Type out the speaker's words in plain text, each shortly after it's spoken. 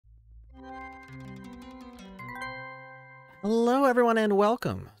Hello, everyone, and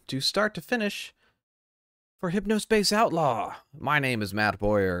welcome to Start to Finish for Hypnospace Outlaw. My name is Matt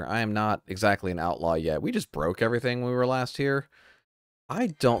Bowyer. I am not exactly an outlaw yet. We just broke everything when we were last here. I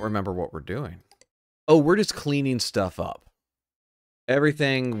don't remember what we're doing. Oh, we're just cleaning stuff up.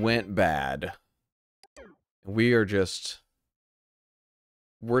 Everything went bad. We're just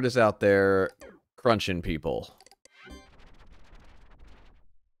out there crunching people.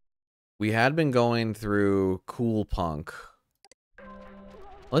 We had been going through Cool Punk.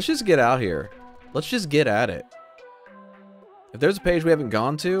 Let's just get out here. Let's just get at it. If there's a page we haven't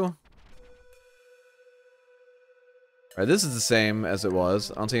gone to... Alright, this is the same as it was.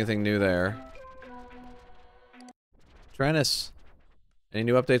 I don't see anything new there. Trennis. Any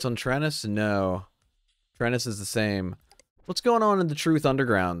new updates on Trennis? No. Trennis is the same. What's going on in the Truth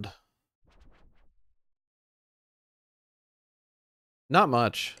Underground? Not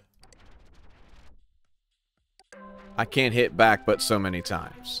much. I can't hit back but so many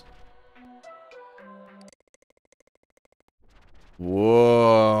times.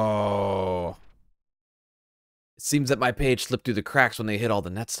 Whoa. It seems that my page slipped through the cracks when they hit all the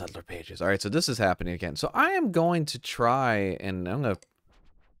Net Settler pages. Alright, so this is happening again. So I am going to try and I'm going to...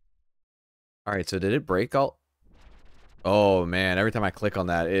 Alright, so did it break all... Oh man, every time I click on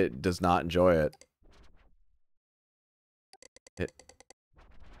that, it does not enjoy it.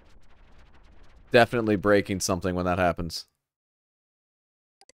 Definitely breaking something when that happens.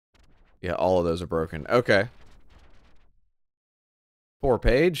 Yeah, all of those are broken. Okay. Poor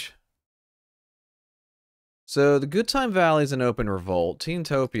page. So, the Good Time Valley is an open revolt.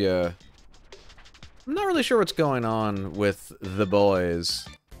 Teentopia... I'm not really sure what's going on with the boys.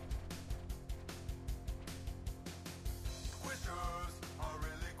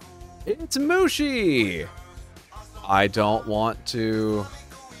 It's Mushi! I don't want to...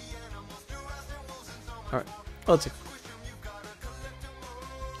 Alright, let's see.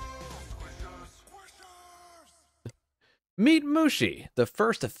 Meet Mushi, the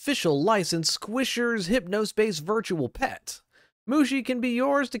first official licensed Squishers Hypnospace virtual pet. Mushi can be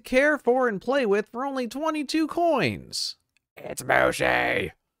yours to care for and play with for only 22 coins. It's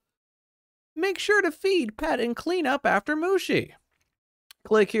Mushi! Make sure to feed, pet, and clean up after Mushi.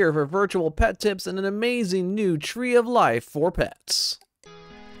 Click here for virtual pet tips and an amazing new Tree of Life for pets.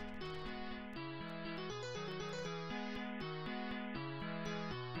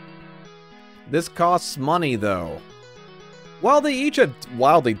 This costs money, though. While they each have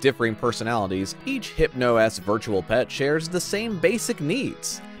wildly differing personalities, each Hypno-S virtual pet shares the same basic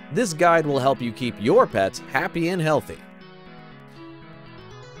needs. This guide will help you keep your pets happy and healthy.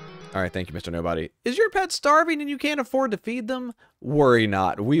 Alright, thank you, Mr. Nobody. Is your pet starving and you can't afford to feed them? Worry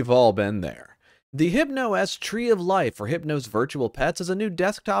not, we've all been there. The Hypno-S Tree of Life for Hypnos virtual pets is a new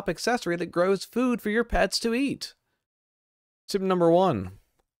desktop accessory that grows food for your pets to eat. Tip number 1.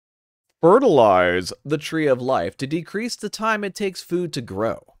 Fertilize the Tree of Life to decrease the time it takes food to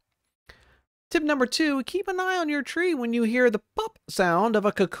grow. Tip number 2, keep an eye on your tree when you hear the pop sound of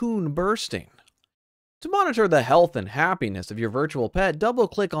a cocoon bursting. To monitor the health and happiness of your virtual pet,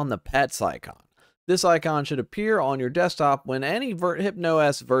 double-click on the Pets icon. This icon should appear on your desktop when any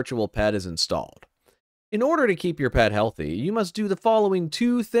Hypno-S virtual pet is installed. In order to keep your pet healthy, you must do the following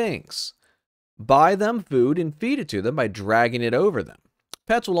 2 things. Buy them food and feed it to them by dragging it over them.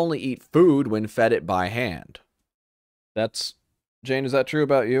 Pets will only eat food when fed it by hand. Jane, is that true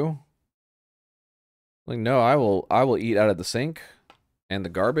about you? Like, no, I will eat out of the sink and the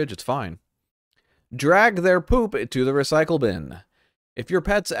garbage, it's fine. Drag their poop to the recycle bin. If your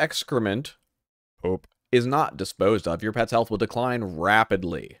pet's excrement, poop, is not disposed of, your pet's health will decline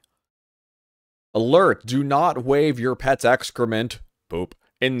rapidly. Alert, do not wave your pet's excrement, poop,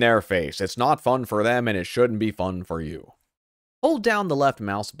 in their face. It's not fun for them and it shouldn't be fun for you. Hold down the left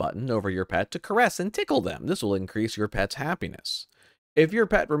mouse button over your pet to caress and tickle them. This will increase your pet's happiness. If your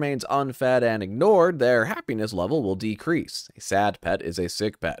pet remains unfed and ignored, their happiness level will decrease. A sad pet is a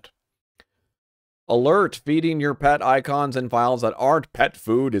sick pet. Alert, feeding your pet icons and files that aren't pet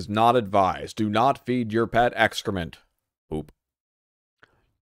food is not advised. Do not feed your pet excrement. Poop.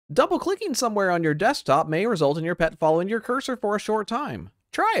 Double-clicking somewhere on your desktop may result in your pet following your cursor for a short time.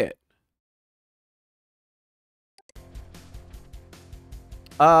 Try it.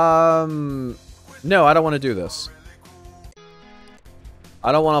 No, I don't want to do this.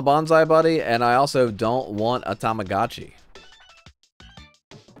 I don't want a bonsai buddy, and I also don't want a Tamagotchi.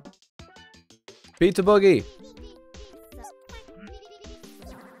 Pizza Boogie!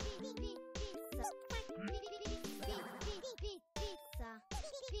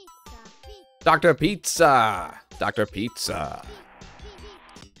 Dr. Pizza! Dr. Pizza.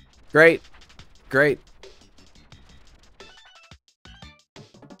 Great. Great.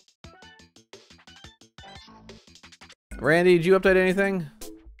 Randy, did you update anything?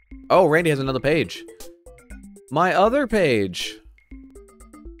 Oh, Randy has another page. My other page.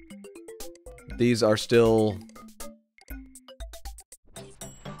 These are still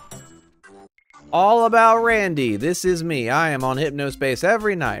all about Randy. This is me. I am on Hypnospace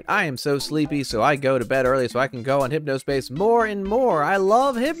every night. I am so sleepy, so I go to bed early so I can go on Hypnospace more and more. I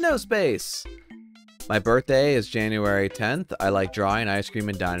love Hypnospace. My birthday is January 10th. I like drawing, ice cream,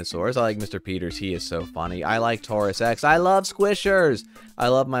 and dinosaurs. I like Mr. Peters. He is so funny. I like Taurus X. I love Squishers. I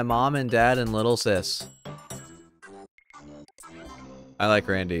love my mom and dad and little sis. I like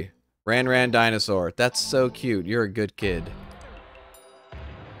Randy. Ran Dinosaur. That's so cute. You're a good kid.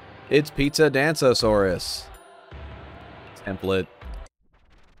 It's Pizza Danceosaurus. Template.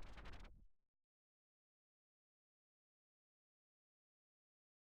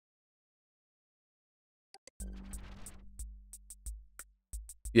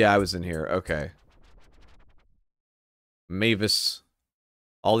 Yeah, I was in here. Okay. Mavis.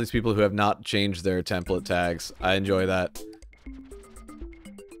 All these people who have not changed their template tags. I enjoy that.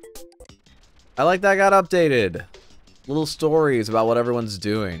 I like that got updated. Little stories about what everyone's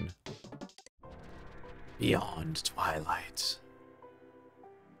doing. Beyond Twilight.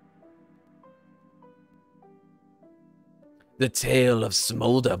 The Tale of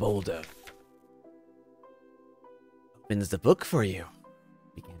Smolder Boulder. Opens the book for you.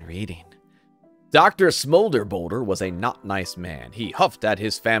 Begin reading. Dr. Smolder Boulder was a not nice man. He huffed at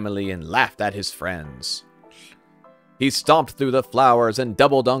his family and laughed at his friends. He stomped through the flowers and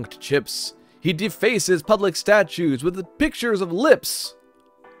double-dunked chips. He defaces public statues with the pictures of lips.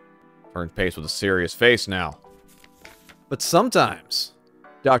 Turned pace with a serious face now. But sometimes,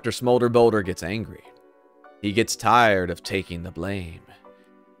 Dr. Smolder Boulder gets angry. He gets tired of taking the blame.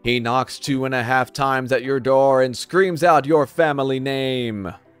 He knocks 2.5 times at your door and screams out your family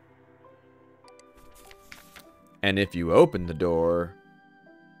name. And if you open the door,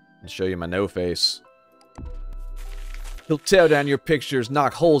 I'll show you my no face. He'll tear down your pictures,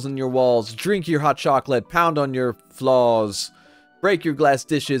 knock holes in your walls, drink your hot chocolate, pound on your flaws, break your glass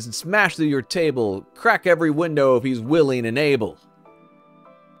dishes, and smash through your table, crack every window if he's willing and able.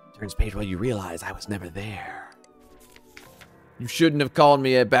 Turns page while you realize I was never there. You shouldn't have called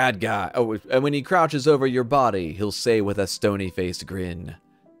me a bad guy. Oh, and when he crouches over your body, he'll say with a stony-faced grin,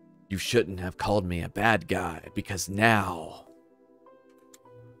 you shouldn't have called me a bad guy, because now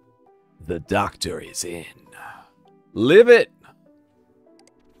the doctor is in. Live it!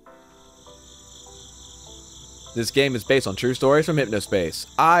 This game is based on true stories from Hypnospace.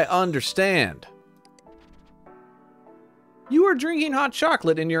 I understand. You are drinking hot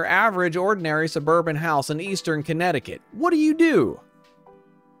chocolate in your average, ordinary suburban house in eastern Connecticut. What do?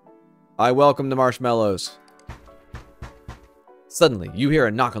 I welcome the marshmallows. Suddenly, you hear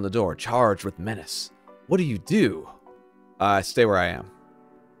a knock on the door, charged with menace. What do? Stay where I am.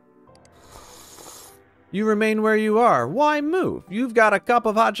 You remain where you are. Why move? You've got a cup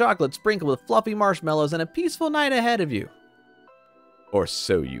of hot chocolate sprinkled with fluffy marshmallows and a peaceful night ahead of you. Or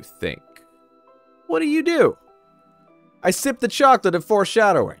so you think. What do? I sip the chocolate of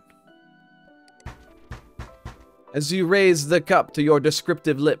foreshadowing. As you raise the cup to your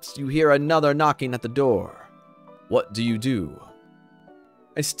descriptive lips, you hear another knocking at the door. What do?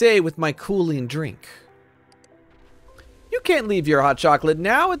 I stay with my cooling drink. You can't leave your hot chocolate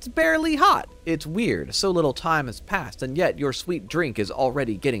now, it's barely hot. It's weird, so little time has passed, and yet your sweet drink is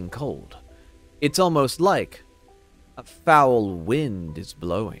already getting cold. It's almost like a foul wind is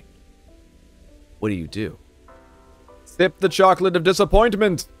blowing. What do? Sip the chocolate of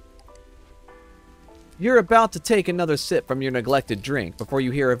disappointment. You're about to take another sip from your neglected drink before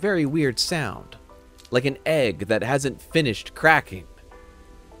you hear a very weird sound, like an egg that hasn't finished cracking.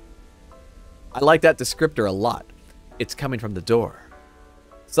 I like that descriptor a lot. It's coming from the door.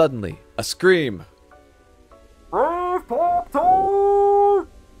 Suddenly, a scream.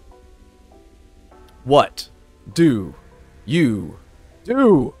 What do you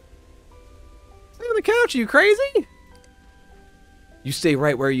do? Stay on the couch, are you crazy? You stay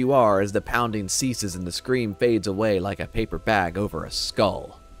right where you are as the pounding ceases and the scream fades away like a paper bag over a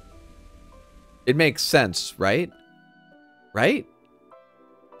skull. It makes sense, right? Right?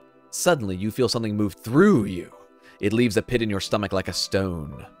 Suddenly, you feel something move through you. It leaves a pit in your stomach like a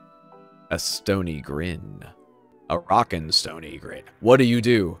stone. A stony grin. A rockin' stony grin. What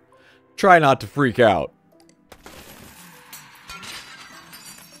do? Try not to freak out.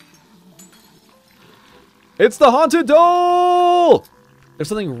 It's the haunted doll! There's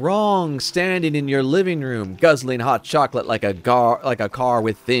something wrong standing in your living room, guzzling hot chocolate like a car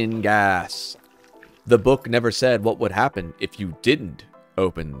with thin gas. The book never said what would happen if you didn't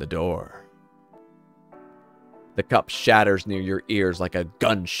open the door. The cup shatters near your ears like a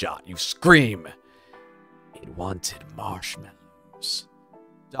gunshot. You scream. It wanted marshmallows.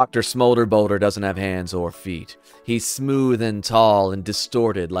 Dr. Smolderboulder doesn't have hands or feet. He's smooth and tall and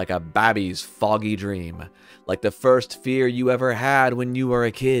distorted like a baby's foggy dream. Like the first fear you ever had when you were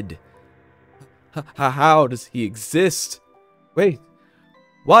a kid. How does he exist? Wait,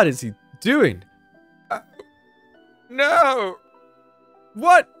 what is he doing? No!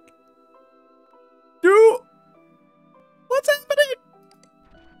 What? What's happening?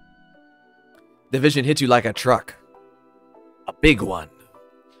 The vision hits you like a truck. A big one.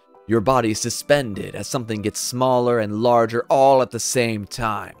 Your body suspended as something gets smaller and larger all at the same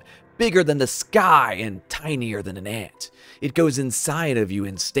time. Bigger than the sky and tinier than an ant. It goes inside of you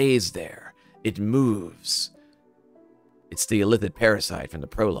and stays there. It moves. It's the illithid parasite from the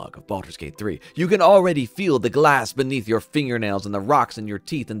prologue of Baldur's Gate 3. You can already feel the glass beneath your fingernails and the rocks in your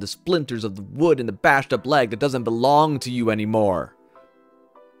teeth and the splinters of the wood in the bashed up leg that doesn't belong to you anymore.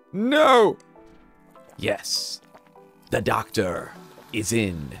 No! Yes, the doctor is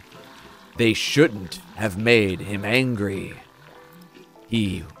in. They shouldn't have made him angry.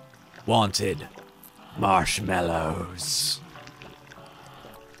 He wanted marshmallows.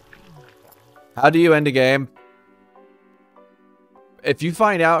 How do you end a game? If you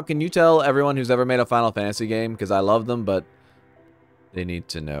find out, can you tell everyone who's ever made a Final Fantasy game? Because I love them, but they need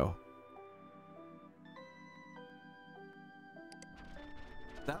to know.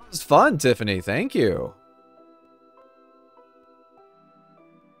 That was fun, Tiffany. Thank you.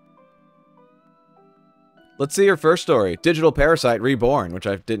 Let's see your first story. Digital Parasite Reborn, which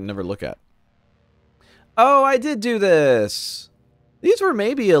I didn't never look at. Oh, I did do this. These were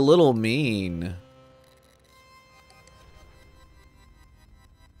maybe a little mean.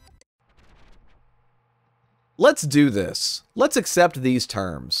 Let's do this. Let's accept these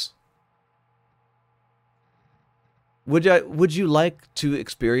terms. Would you like to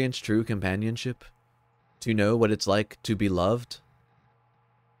experience true companionship? To know what it's like to be loved?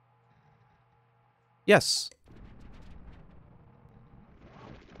 Yes.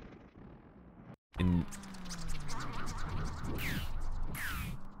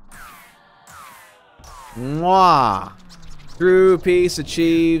 Mwah! True peace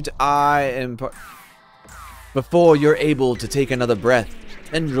achieved. I am... Before you're able to take another breath,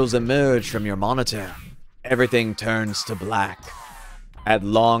 tendrils emerge from your monitor. Everything turns to black. At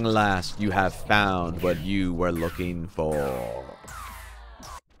long last, you have found what you were looking for.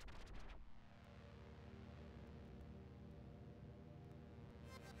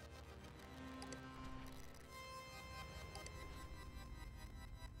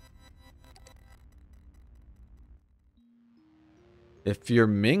 If your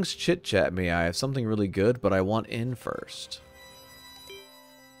Minx chit-chat me, I have something really good, but I want in first.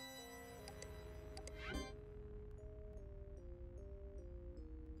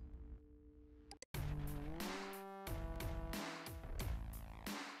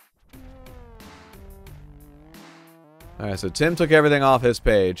 Alright, so Tim took everything off his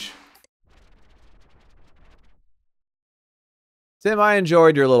page. Tim, I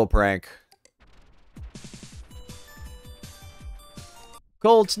enjoyed your little prank.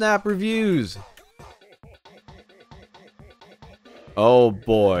 Cold Snap reviews. Oh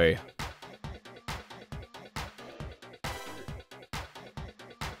boy.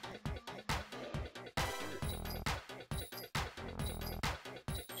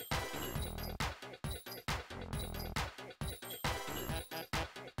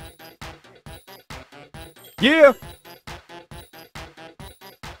 Yeah.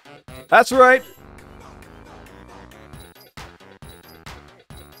 That's right.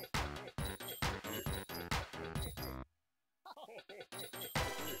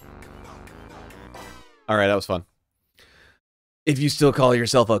 Alright, that was fun. If you still call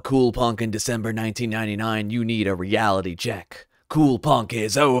yourself a cool punk in December 1999, you need a reality check. Cool punk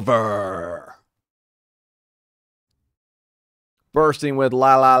is over. Bursting with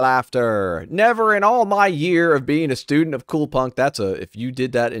la la laughter. Never in all my year of being a student of cool punk, if you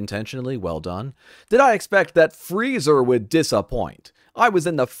did that intentionally, well done. Did I expect that Freezer would disappoint? I was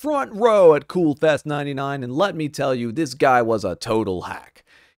in the front row at Cool Fest 99, and let me tell you, this guy was a total hack.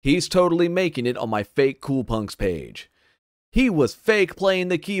 He's totally making it on my fake Cool Punks page. He was fake playing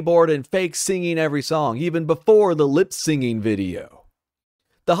the keyboard and fake singing every song, even before the lip singing video.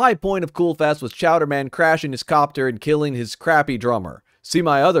 The high point of Cool Fest was Chowderman crashing his copter and killing his crappy drummer. See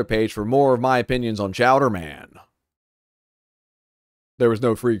my other page for more of my opinions on Chowderman. There was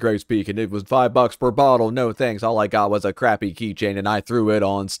no free Grace Peak and it was $5 per bottle. No thanks, all I got was a crappy keychain and I threw it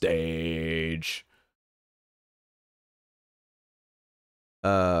on stage.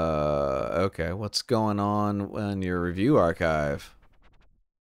 Okay. What's going on in your review archive?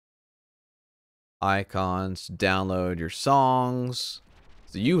 Icons, download your songs.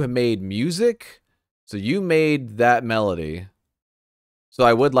 So you have made music? So you made that melody. So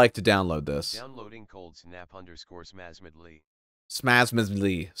I would like to download this. Downloading cold snap underscore smazmedly.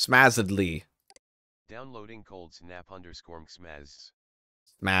 Smazedly. Downloading cold snap underscore smaz.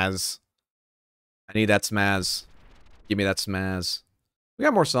 Smaz. I need that smaz. Give me that smaz. We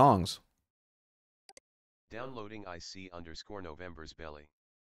got more songs. Downloading IC underscore November's belly.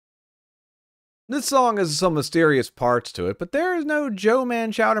 This song has some mysterious parts to it, but there is no Joe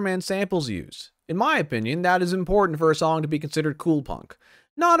Man Chowderman samples used. In my opinion, that is important for a song to be considered cool punk.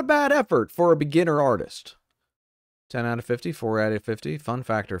 Not a bad effort for a beginner artist. 10 out of 50, 4 out of 50, fun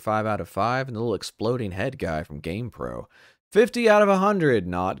factor 5 out of 5, and the little exploding head guy from GamePro. 50 out of 100,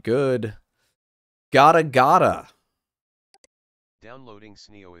 not good. Gotta. Downloading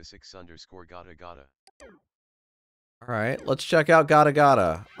Sneoisix underscore gotta. Alright, let's check out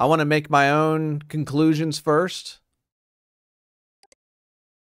Gotta. I want to make my own conclusions first.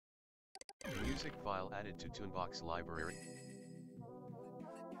 Music file added to Tunebox library.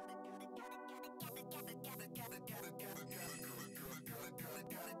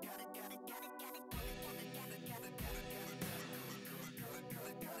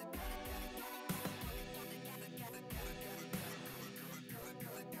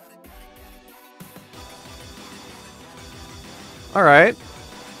 Alright.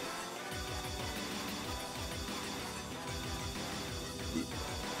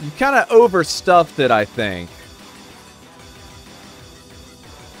 You kind of overstuffed it, I think.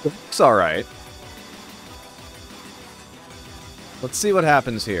 It's alright. Let's see what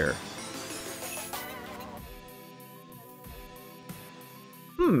happens here.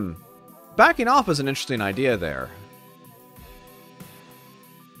 Backing off is an interesting idea there.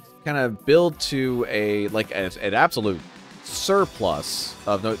 Kind of build to a, like, an absolute surplus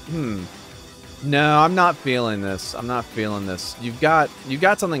of no. No, I'm not feeling this. I'm not feeling this. You've got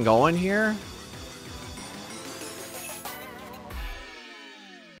something going here.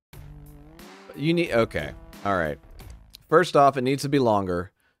 You need, okay. All right. First off, it needs to be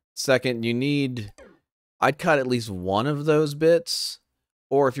longer. Second, you need, I'd cut at least one of those bits,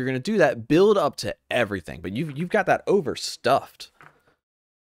 or if you're going to do that, build up to everything. But you've got that overstuffed.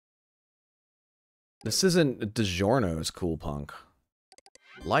 This isn't DiGiorno's cool punk.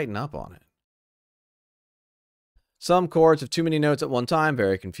 Lighten up on it. Some chords have too many notes at one time,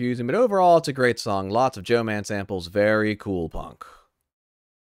 very confusing, but overall it's a great song. Lots of Joe Man samples, very cool punk.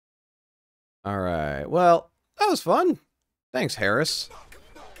 Alright, well, that was fun. Thanks, Harris.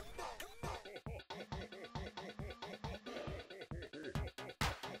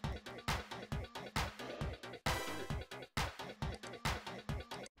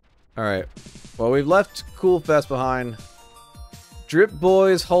 Alright, well, we've left Cool Fest behind. Drip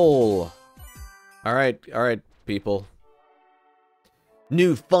Boys Hole. Alright, people.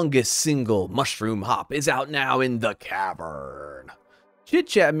 New Fungus single, Mushroom Hop, is out now in the cavern.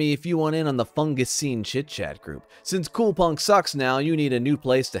 Chit-chat me if you want in on the Fungus Scene chit-chat group. Since Cool Punk sucks now, you need a new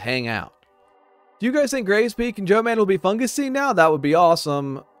place to hang out. Do you guys think Graves Peak and Joe Man will be Fungus Scene now? That would be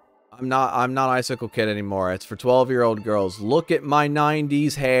awesome. I'm not Icicle Kid anymore. It's for 12-year-old girls. Look at my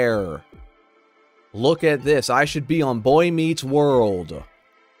 90s hair. Look at this. I should be on Boy Meets World.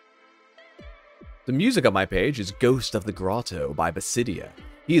 The music on my page is Ghost of the Grotto by Basidia.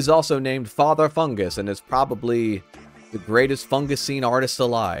 He is also named Father Fungus and is probably the greatest Fungus Scene artist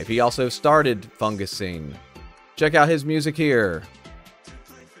alive. He also started Fungus Scene. Check out his music here.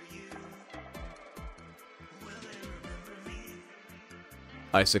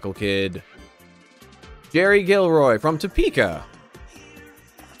 Icicle Kid. Jerry Gilroy from Topeka.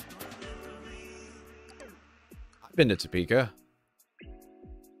 I've been to Topeka.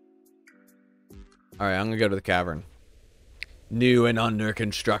 Alright, I'm gonna go to the cavern. New and under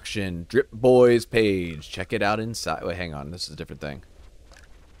construction. Drip Boys page. Check it out inside. Wait, hang on. This is a different thing.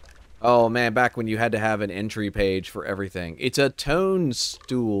 Oh, man. Back when you had to have an entry page for everything. It's a tone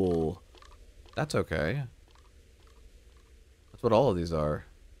stool. That's okay. That's what all of these are.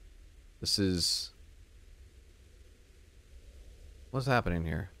 This is... What's happening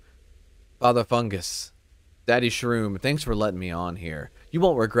here? Father Fungus. Daddy Shroom, thanks for letting me on here. You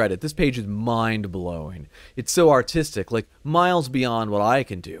won't regret it. This page is mind-blowing. It's so artistic, like miles beyond what I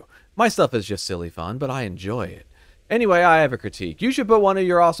can do. My stuff is just silly fun, but I enjoy it. Anyway, I have a critique. You should put one of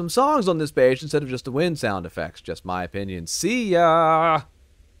your awesome songs on this page instead of just the wind sound effects. Just my opinion. See ya!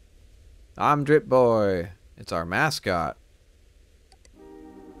 I'm Drip Boy. It's our mascot.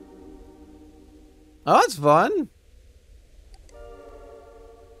 Oh, that's fun.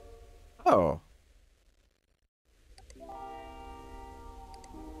 Oh.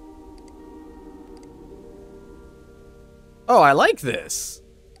 Oh, I like this.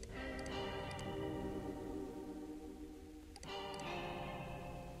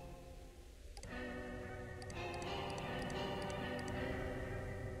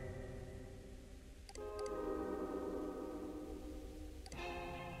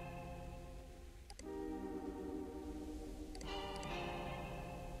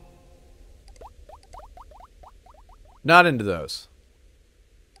 Not into those.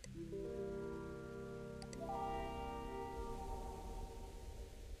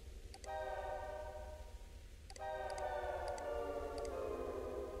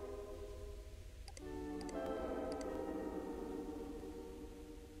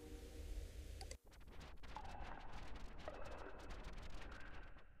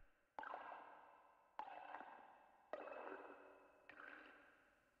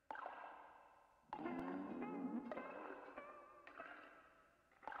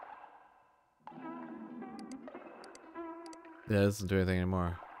 Yeah, it doesn't do anything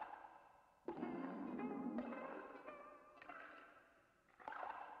anymore.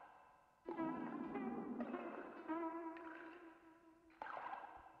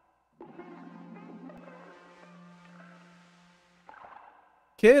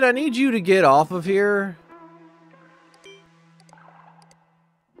 Kid, I need you to get off of here.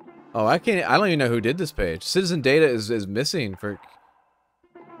 Oh, I don't even know who did this page. Citizen data is missing for...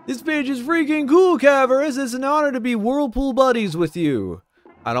 This page is freaking cool, Cavers. It's an honor to be whirlpool buddies with you.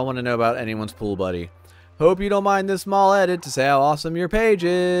 I don't want to know about anyone's pool buddy. Hope you don't mind this small edit to say how awesome your page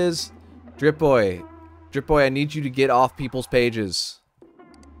is. Drip Boy, I need you to get off people's pages.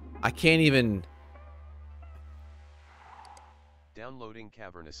 I can't even... Downloading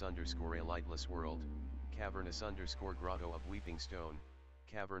cavernous underscore a lightless world, cavernous underscore grotto of weeping stone,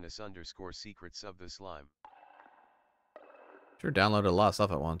 cavernous underscore secrets of the slime. Sure downloaded a lot of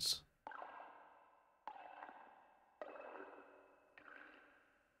stuff at once.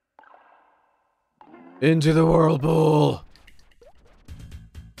 Into the whirlpool!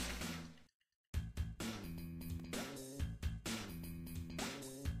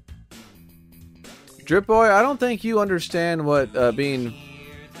 Drip Boy, I don't think you understand what being...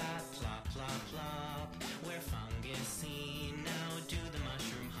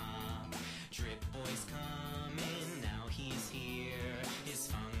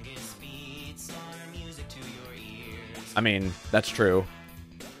 I mean, that's true.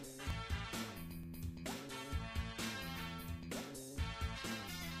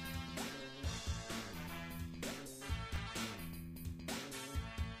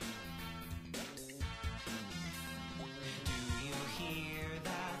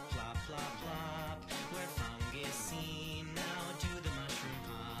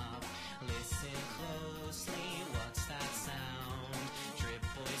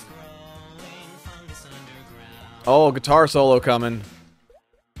 Oh, guitar solo coming.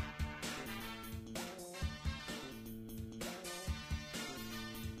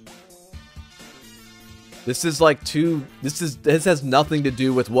 This is like this has nothing to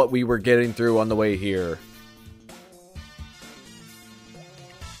do with what we were getting through on the way here.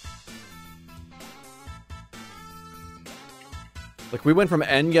 Like, we went from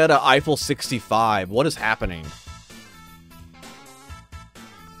Enya to Eiffel 65. What is happening?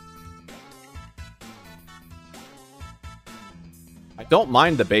 I don't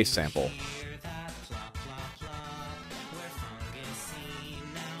mind the bass sample.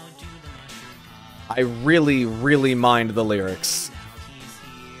 I really, really mind the lyrics.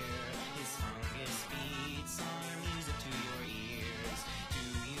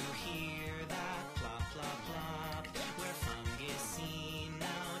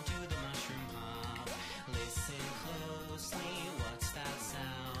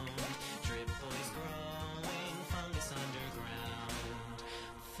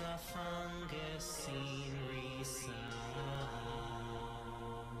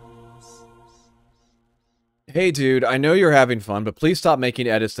 Hey dude, I know you're having fun, but please stop making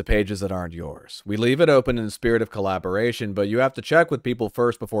edits to pages that aren't yours. We leave it open in the spirit of collaboration, but you have to check with people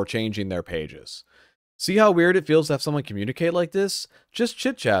first before changing their pages. See how weird it feels to have someone communicate like this? Just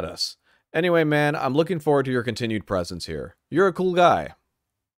chit-chat us. Anyway, man, I'm looking forward to your continued presence here. You're a cool guy.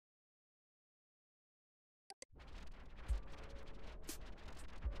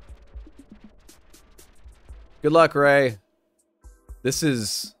 Good luck, Ray. This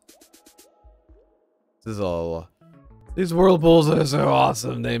is all... These whirlpools are so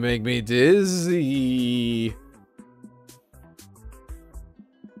awesome, they make me dizzy.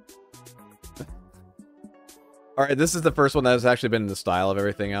 Alright, this is the first one that has actually been in the style of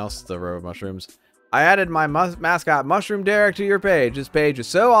everything else, the row of mushrooms. I added my mascot, Mushroom Derek, to your page. This page is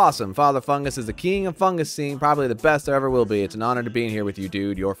so awesome. Father Fungus is the king of fungus scene, probably the best there ever will be. It's an honor to be here with you,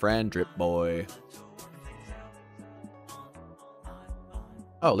 dude. Your friend, Drip Boy.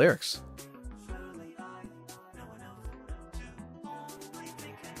 Oh, lyrics.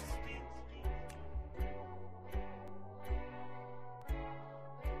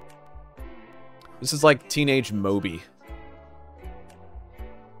 This is like Teenage Moby.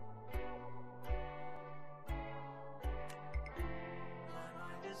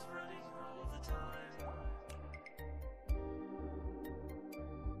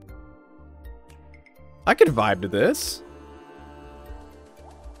 I could vibe to this.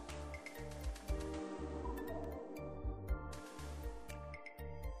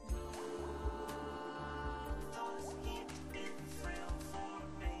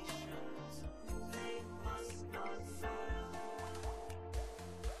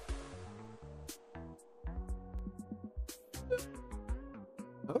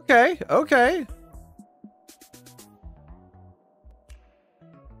 Okay, okay.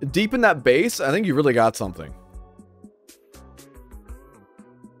 Deep in that bass, I think you really got something.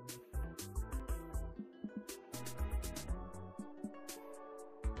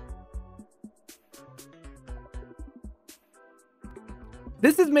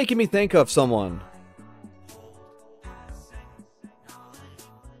 This is making me think of someone.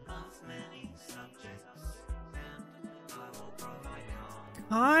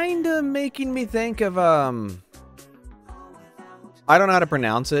 Kinda making me think of, I don't know how to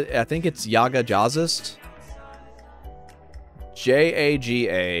pronounce it. I think it's Yaga Jazzist.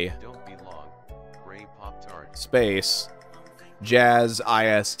 Jaga Don't be long. Ray Pop-Tart. Space Jazz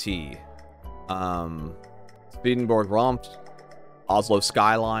IST. Swedenborg Romp. Oslo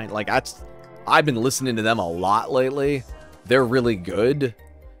Skyline. Like, I've been listening to them a lot lately. They're really good.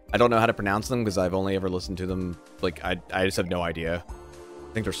 I don't know how to pronounce them because I've only ever listened to them. Like, I just have no idea.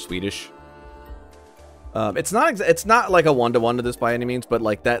 I think they're Swedish. It's not like a one-to-one to this by any means, but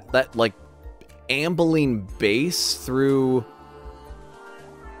like that like ambling bass through.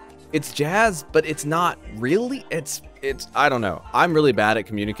 It's jazz, but it's not really. It's I don't know. I'm really bad at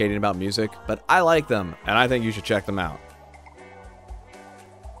communicating about music, but I like them, and I think you should check them out.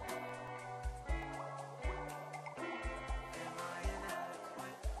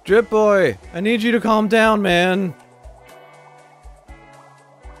 Drip Boy, I need you to calm down, man.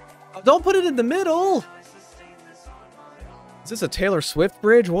 Don't put it in the middle! Is this a Taylor Swift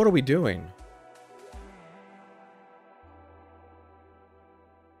bridge? What are we doing?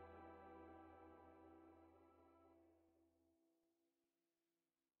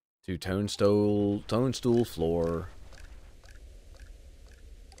 To toadstool floor.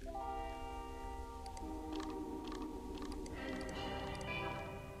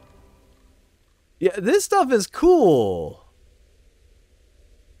 Yeah, this stuff is cool.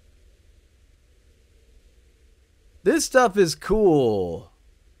 This stuff is cool.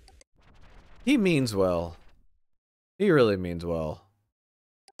 He means well. He really means well.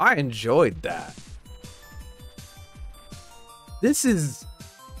 I enjoyed that. This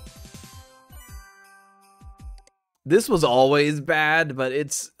was always bad, but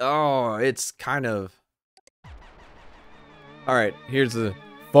it's kind of. Alright, here's the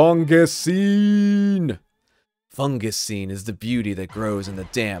fungus scene. Fungus scene is the beauty that grows in the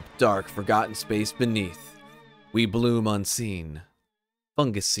damp, dark, forgotten space beneath. We bloom unseen.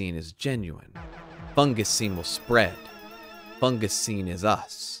 Fungus scene is genuine. Fungus scene will spread. Fungus scene is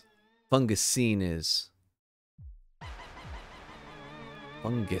us. Fungus scene is...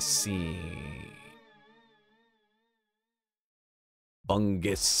 Fungus scene.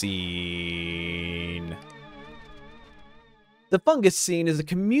 Fungus scene. The fungus scene is a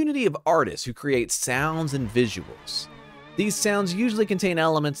community of artists who create sounds and visuals. These sounds usually contain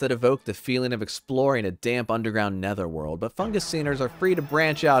elements that evoke the feeling of exploring a damp underground netherworld, but fungus sceners are free to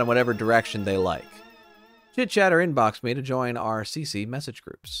branch out in whatever direction they like. Chit-chat or inbox me to join our CC message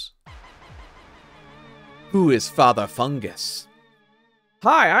groups. Who is Father Fungus?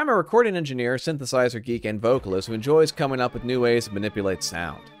 Hi, I'm a recording engineer, synthesizer geek, and vocalist who enjoys coming up with new ways to manipulate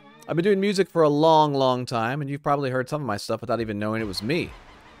sound. I've been doing music for a long, long time, and you've probably heard some of my stuff without even knowing it was me.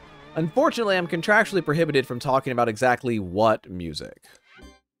 Unfortunately, I'm contractually prohibited from talking about exactly what music.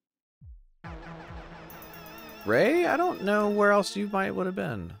 Ray, I don't know where else you would have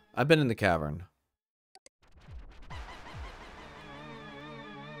been. I've been in the cavern.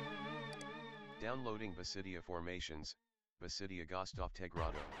 Downloading Basidia Formations, Basidia Gostov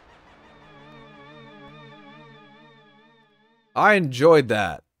Tegrado. I enjoyed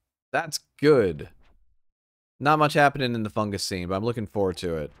that. That's good. Not much happening in the fungus scene, but I'm looking forward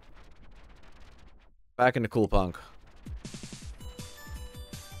to it. Back into cool punk.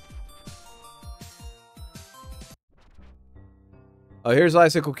 Oh, here's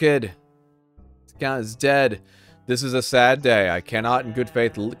Icicle Kid. This guy is dead. This is a sad day. I cannot in good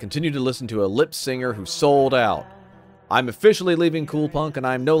faith continue to listen to a lip singer who sold out. I'm officially leaving cool punk and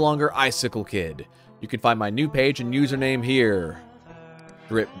I'm no longer Icicle Kid. You can find my new page and username here.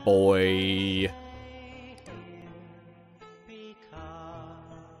 Drip Boy.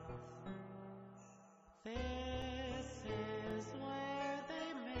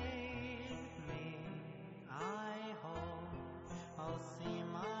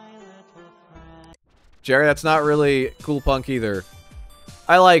 Jerry, that's not really cool punk either.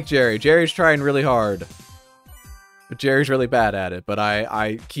 I like Jerry. Jerry's trying really hard. But Jerry's really bad at it. But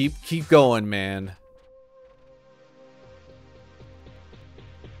I keep going, man.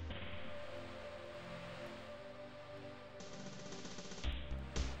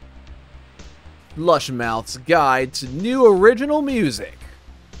 Lushmouth's Guide to New Original Music.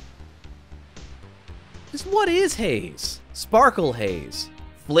 Just what is haze? Sparkle haze?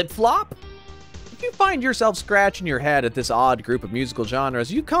 Flip-flop? If you find yourself scratching your head at this odd group of musical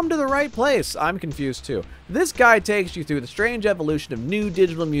genres, you come to the right place. I'm confused too. This guide takes you through the strange evolution of new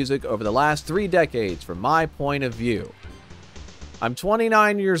digital music over the last 3 decades from my point of view. I'm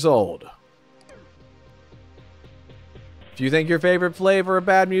 29 years old. If you think your favorite flavor of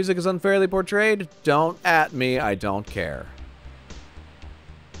bad music is unfairly portrayed, don't at me, I don't care.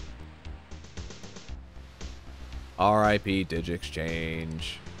 R.I.P.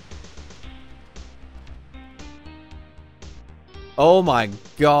 DigExchange. Oh my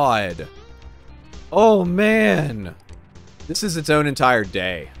god. Oh man. This is its own entire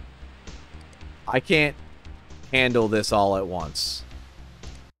day. I can't handle this all at once.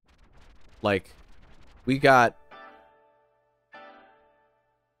 Like, we got... Do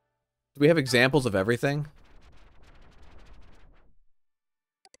we have examples of everything?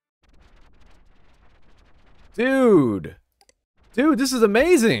 Dude! Dude, this is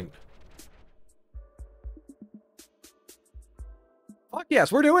amazing! Fuck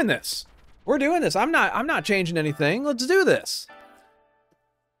yes, we're doing this. We're doing this. I'm not changing anything. Let's do this.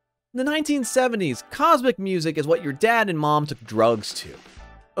 In the 1970s, cosmic music is what your dad and mom took drugs to.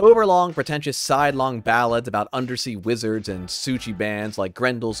 Overlong, pretentious sidelong ballads about undersea wizards and Suchi bands like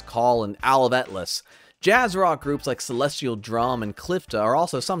Grendel's Call and Olivetless. Jazz rock groups like Celestial Drum and Clifta are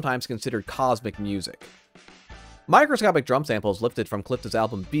also sometimes considered cosmic music. Microscopic drum samples lifted from Clifta's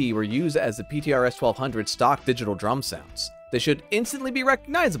album B were used as the PTRS 1200 stock digital drum sounds. They should instantly be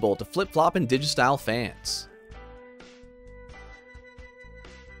recognizable to flip-flop and digistyle fans.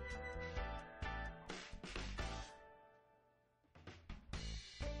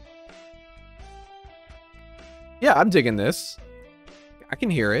 Yeah, I'm digging this. I can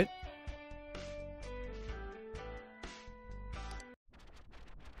hear it.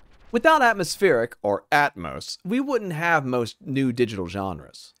 Without atmospheric, or Atmos, we wouldn't have most new digital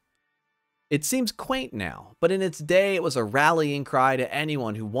genres. It seems quaint now, but in its day it was a rallying cry to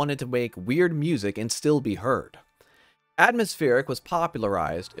anyone who wanted to make weird music and still be heard. Atmospheric was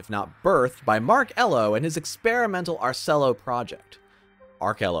popularized, if not birthed, by Mark Ello and his experimental Arcello project.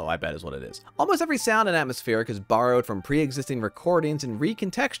 Arcello, I bet is what it is. Almost every sound in Atmospheric is borrowed from pre-existing recordings and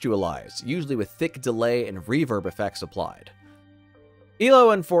recontextualized, usually with thick delay and reverb effects applied.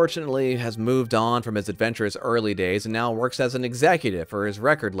 Elo, unfortunately, has moved on from his adventurous early days and now works as an executive for his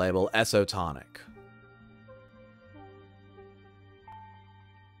record label, Esotonic.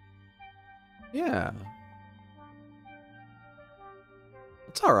 Yeah.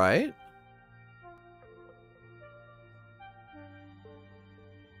 It's alright.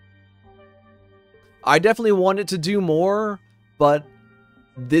 I definitely wanted to do more, but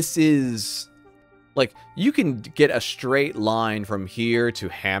this is... Like, you can get a straight line from here to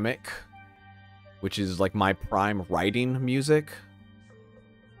Hammock, which is like my prime writing music.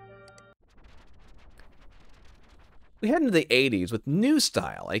 We head into the 80s with New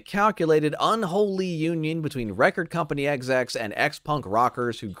Style, a calculated, unholy union between record company execs and ex-punk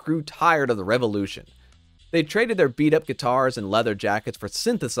rockers who grew tired of the revolution. They traded their beat-up guitars and leather jackets for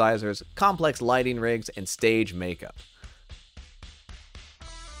synthesizers, complex lighting rigs, and stage makeup.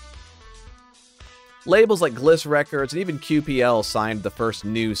 Labels like Gliss Records and even QPL signed the first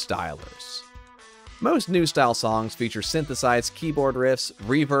New Stylers. Most New Style songs feature synthesized keyboard riffs,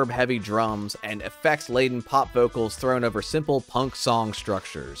 reverb-heavy drums, and effects-laden pop vocals thrown over simple punk song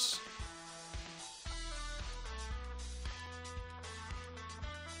structures.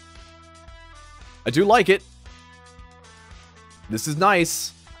 I do like it. This is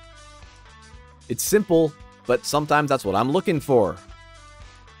nice. It's simple. but sometimes that's what I'm looking for.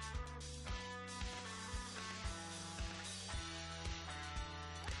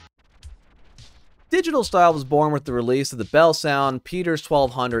 Digital style was born with the release of the Bell Sound Peters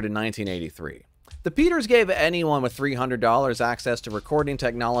 1200 in 1983. The Peters gave anyone with $300 access to recording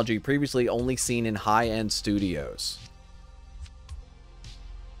technology previously only seen in high-end studios.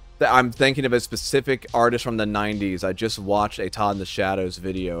 I'm thinking of a specific artist from the 90s. I just watched a Todd in the Shadows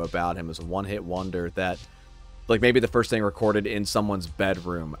video about him as a one-hit wonder that, like, maybe the first thing recorded in someone's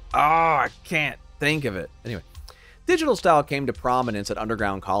bedroom. Oh, I can't think of it. Anyway, digital style came to prominence at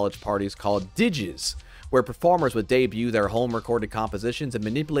underground college parties called Diges, where performers would debut their home-recorded compositions and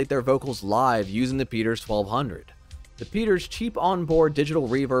manipulate their vocals live using the Peters 1200. The Peters' cheap onboard digital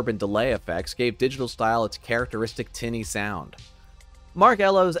reverb and delay effects gave digital style its characteristic tinny sound. Mark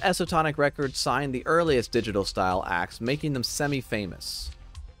Ello's Esotonic Records signed the earliest digital style acts, making them semi-famous.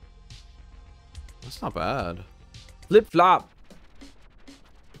 That's not bad. Flip Flop.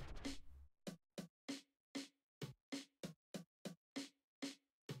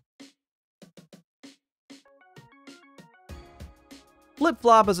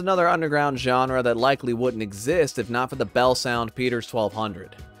 Flip-flop is another underground genre that likely wouldn't exist if not for the Bell Sound Peters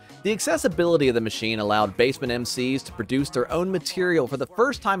 1200. The accessibility of the machine allowed basement MCs to produce their own material for the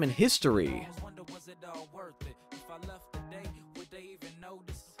first time in history.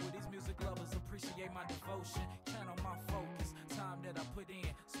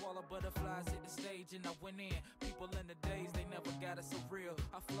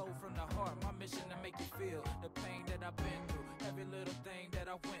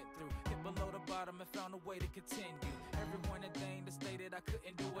 And found a way to continue. Everyone a thing that stated I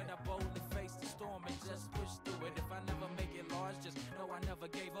couldn't do it. I boldly faced the storm and just pushed through it. If I never make it large, just know I never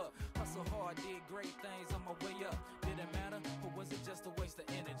gave up. Hustle hard, did great things on my way up. Did it matter, or was it just a waste of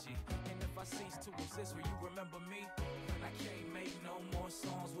energy? And if I cease to exist, will you remember me? When I can't make no more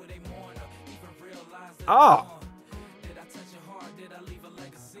songs with a mourner, even realize that I'm gone. Did I touch your heart? Did I leave a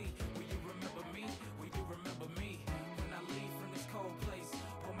legacy? Will you remember me? Will you remember me? When I leave from this cold place,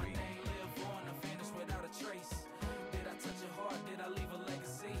 will my name live on or vanish without a trace? Did I touch your heart? Did I leave a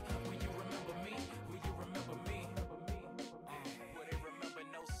legacy? Will you remember me? Will you remember me? Will they remember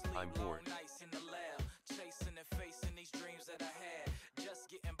no sleep? I'm bored. Nights in the lab, chasing and facing these dreams that I had.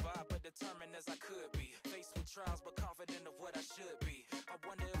 Just getting by, but determined as I could be. Faced with trials, but confident of what I should be. I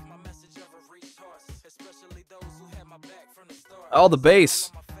wonder if my message ever reached hearts, especially those who had my back from the start. Oh, the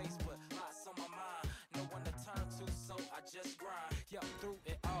bass.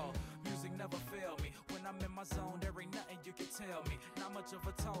 Zone, there ain't nothing you can tell me. Not much of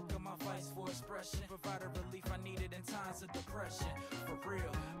a talker, my vice for expression. Provided relief I needed in times of depression. For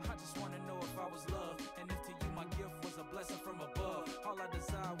real, I just wanna know if I was loved, and if to you my gift was a blessing from above. All I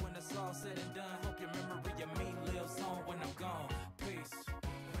desire when it's all said and done, hope your memory of me lives on when I'm gone. Peace.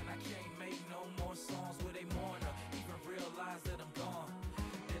 When I can't make no more songs with a mourner, even realize that I'm gone.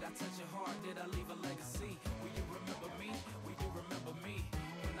 Did I touch your heart? Did I leave a legacy? Will you remember me? Will you remember me?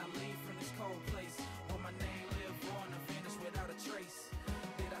 When I leave from this cold place, will my name live on or vanish without a trace?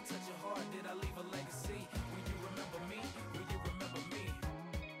 Did I touch your heart? Did I leave a legacy? Will you remember me? Will you remember me?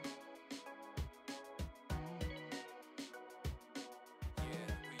 Yeah,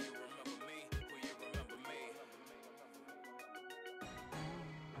 will you remember me? Will you remember me?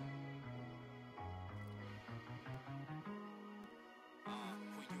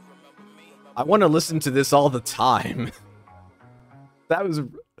 Will you remember me? I want to listen to this all the time. That was...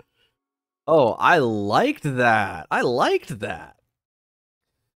 Oh, I liked that. I liked that.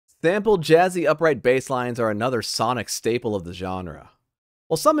 Sampled jazzy upright bass lines are another sonic staple of the genre.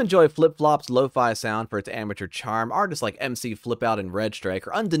 While some enjoy Flip-Flop's lo-fi sound for its amateur charm, artists like MC Flip-Out and Red Strike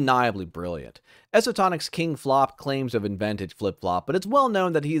are undeniably brilliant. Esotonic's King Flop claims to have invented Flip-Flop, but it's well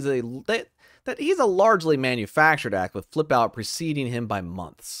known that he's a largely manufactured act, with Flip-Out preceding him by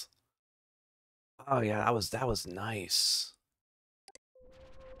months. Oh yeah, that was nice.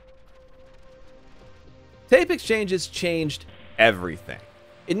 Tape exchanges changed everything.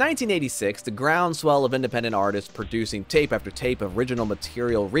 In 1986, the groundswell of independent artists producing tape after tape of original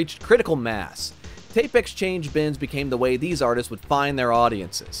material reached critical mass. Tape exchange bins became the way these artists would find their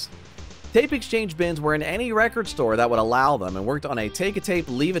audiences. Tape exchange bins were in any record store that would allow them and worked on a take-a-tape,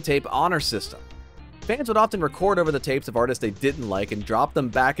 leave-a-tape honor system. Fans would often record over the tapes of artists they didn't like and drop them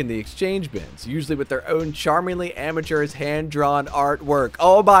back in the exchange bins, usually with their own charmingly amateurish hand-drawn artwork.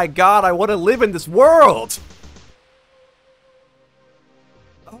 Oh my god, I want to live in this world!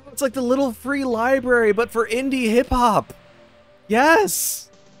 Oh, it's like the little free library, but for indie hip-hop. Yes!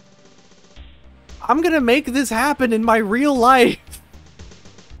 I'm gonna make this happen in my real life.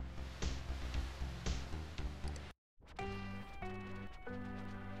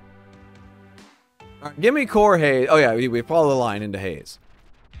 All right, give me core haze. Oh yeah, we follow the line into haze.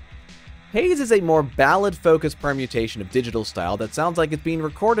 Haze is a more ballad-focused permutation of digital style that sounds like it's being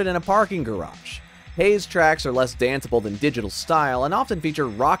recorded in a parking garage. Haze tracks are less danceable than digital style and often feature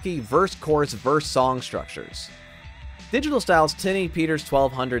rocky verse-chorus-verse-song structures. Digital style's Tinny Peters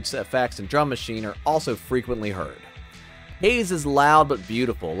 1200 effects and drum machine are also frequently heard. Haze is loud but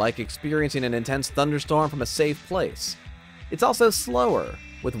beautiful, like experiencing an intense thunderstorm from a safe place. It's also slower,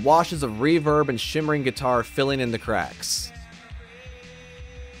 with washes of reverb and shimmering guitar filling in the cracks.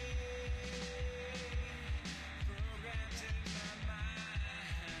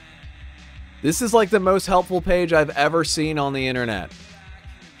 This is like the most helpful page I've ever seen on the internet.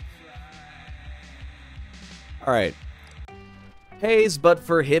 Alright. Haze, but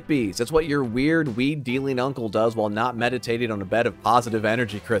for hippies. That's what your weird weed-dealing uncle does while not meditating on a bed of positive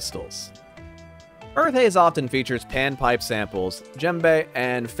energy crystals. Earth Haze often features panpipe samples, djembe,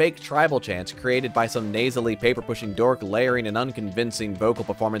 and fake tribal chants created by some nasally paper-pushing dork layering an unconvincing vocal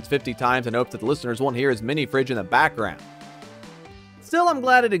performance 50 times in hopes that the listeners won't hear his mini-fridge in the background. Still, I'm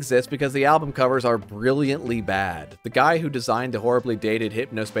glad it exists because the album covers are brilliantly bad. The guy who designed the horribly dated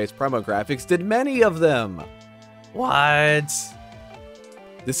Hypnospace promo graphics did many of them. What?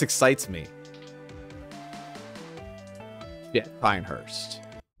 This excites me. Yeah, Pinehurst.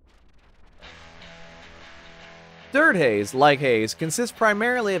 Dirt Haze, like Haze, consists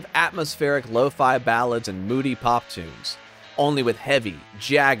primarily of atmospheric lo-fi ballads and moody pop tunes, only with heavy,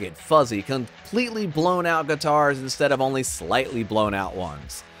 jagged, fuzzy, completely blown out guitars instead of only slightly blown out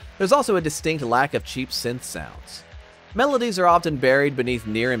ones. There's also a distinct lack of cheap synth sounds. Melodies are often buried beneath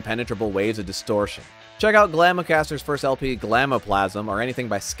near impenetrable waves of distortion. Check out Glamocaster's first LP, Glamoplasm, or anything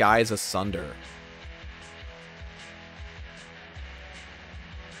by Skies Asunder.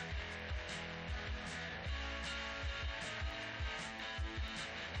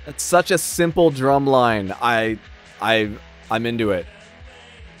 It's such a simple drum line. I'm into it.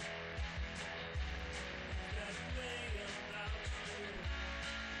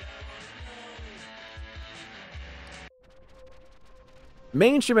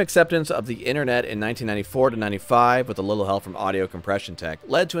 Mainstream acceptance of the internet in 1994 to 95, with a little help from audio compression tech,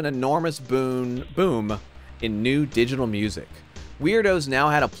 led to an enormous boom in new digital music. Weirdos now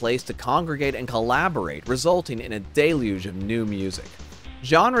had a place to congregate and collaborate, resulting in a deluge of new music.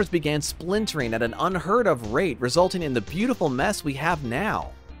 Genres began splintering at an unheard of rate, resulting in the beautiful mess we have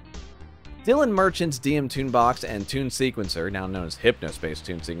now. Dylan Merchant's DM Tunebox and Tune Sequencer, now known as Hypnospace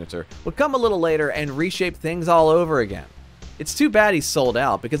Tune Sequencer, would come a little later and reshape things all over again. It's too bad he's sold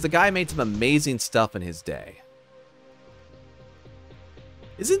out, because the guy made some amazing stuff in his day.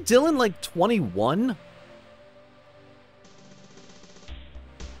 Isn't Dylan like 21?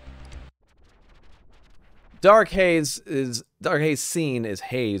 Dark Haze scene is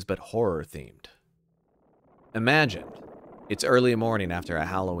haze but horror themed. Imagine it's early morning after a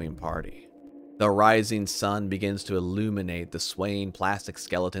Halloween party. The rising sun begins to illuminate the swaying plastic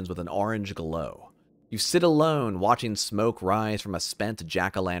skeletons with an orange glow. You sit alone watching smoke rise from a spent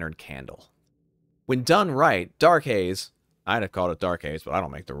jack-o'-lantern candle. When done right, Dark Haze, I'd have called it Dark Haze, but I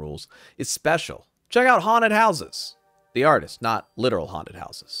don't make the rules, is special. Check out Haunted Houses. The artist, not literal haunted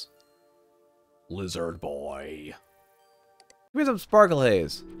houses. Lizard Boy. Give me some Sparkle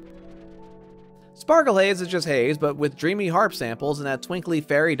Haze. Sparkle Haze is just haze, but with dreamy harp samples and that twinkly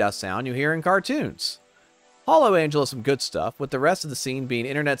fairy dust sound you hear in cartoons. Hollow Angel is some good stuff, with the rest of the scene being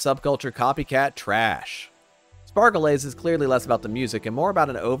internet subculture copycat trash. Sparkle Haze is clearly less about the music and more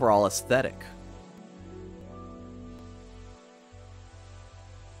about an overall aesthetic.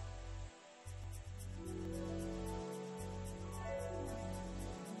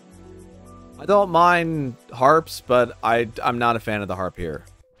 I don't mind harps, but I'm not a fan of the harp here.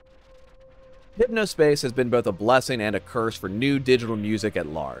 Hypnospace has been both a blessing and a curse for new digital music at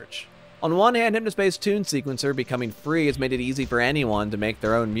large. On one hand, Hypnospace Tune Sequencer becoming free has made it easy for anyone to make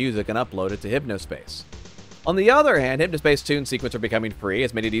their own music and upload it to Hypnospace. On the other hand, Hypnospace Tune Sequencer becoming free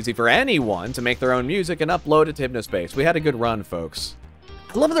has made it easy for anyone to make their own music and upload it to Hypnospace. We had a good run, folks.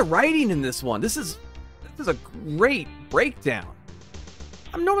 I love the writing in this one. This is a great breakdown.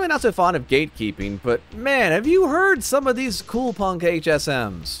 I'm normally not so fond of gatekeeping, but man, have you heard some of these cool punk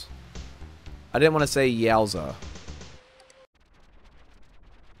HSMs? I didn't want to say yowza.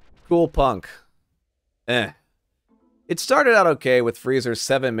 Cool punk. It started out okay with Freezer's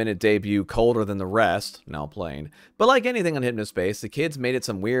 7-minute debut Colder Than the Rest, now playing, but like anything on Hypnospace, the kids made it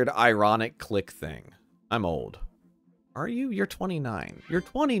some weird ironic click thing. I'm old. Are you? You're 29. You're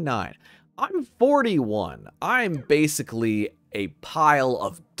 29. I'm 41. I'm basically a pile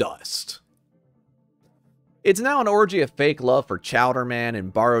of dust. It's now an orgy of fake love for Chowderman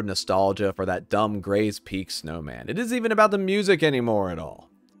and borrowed nostalgia for that dumb Gray's Peak snowman. It isn't even about the music anymore at all.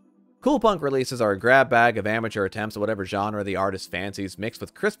 Cool punk releases are a grab bag of amateur attempts at whatever genre the artist fancies, mixed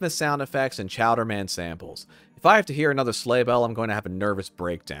with Christmas sound effects and Chowderman samples. If I have to hear another sleigh bell, I'm going to have a nervous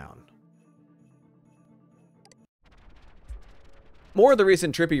breakdown. More of the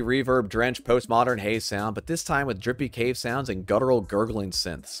recent trippy reverb-drenched postmodern haze sound, but this time with drippy cave sounds and guttural gurgling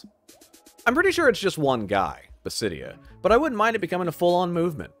synths. I'm pretty sure it's just one guy, Basidia, but I wouldn't mind it becoming a full-on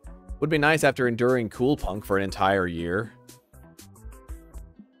movement. Would be nice after enduring cool punk for an entire year.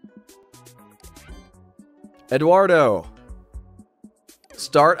 Eduardo,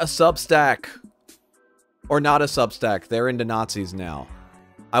 start a Substack. Or not a Substack, they're into Nazis now.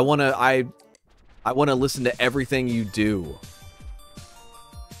 I wanna listen to everything you do.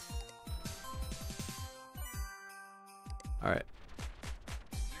 Alright.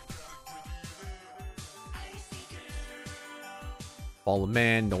 Fallen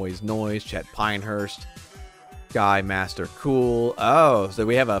Man, Noise, Chet Pinehurst, Guy Master Cool. Oh, so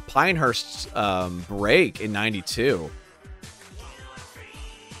we have a Pinehurst break in 92.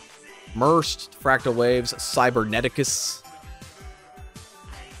 Merst, Fractal Waves, Cyberneticus,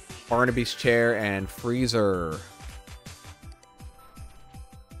 Barnaby's Chair, and Freezer.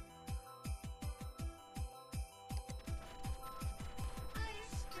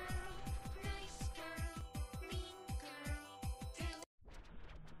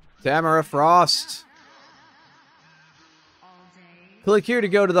 Tamara Frost. Click here to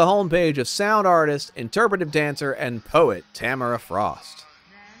go to the homepage of sound artist, interpretive dancer, and poet Tamara Frost.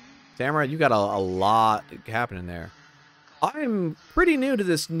 Tamara, you got a lot happening there. I'm pretty new to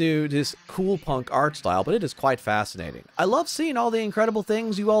this cool punk art style, but it is quite fascinating. I love seeing all the incredible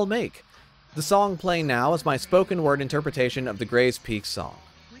things you all make. The song playing now is my spoken word interpretation of the Gray's Peak song.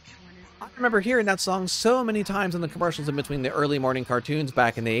 I remember hearing that song so many times in the commercials in between the early morning cartoons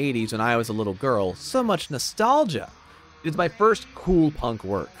back in the 80s when I was a little girl. So much nostalgia. It is my first cool punk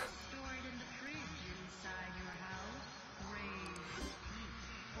work.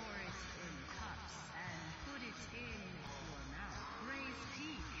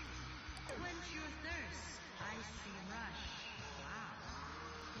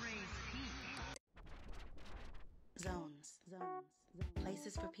 Zones.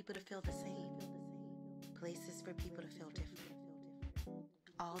 Places for people to feel the same. Places for people to feel different.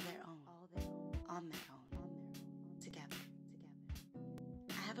 All their own. On their own. Together.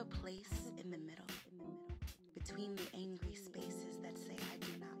 I have a place in the middle. Between the angry spaces that say I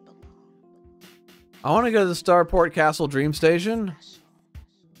do not belong. I want to go to the Starport Castle Dream Station.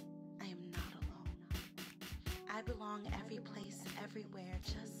 I am not alone. I belong every place, everywhere,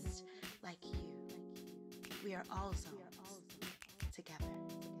 just like you. We are all zones. Together.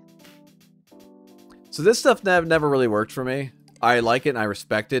 So this stuff never really worked for me. I like it and I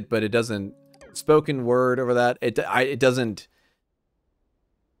respect it, but it doesn't... Spoken word over that, it doesn't...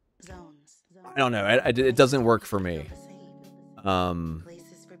 I don't know, it doesn't work for me. I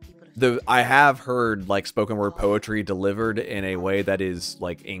have heard like spoken word poetry delivered in a way that is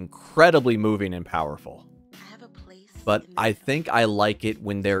like incredibly moving and powerful. But I think I like it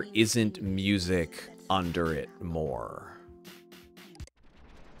when there isn't music under it more.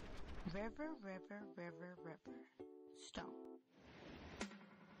 River, stone.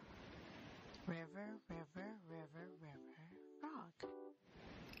 River, frog.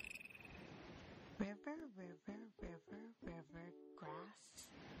 River, grass.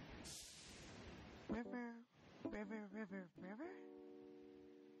 River.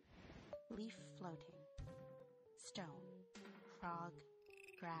 Leaf floating. Stone, frog,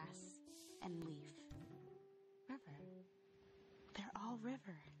 grass, and leaf. River. They're all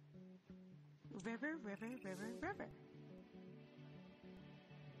river. River.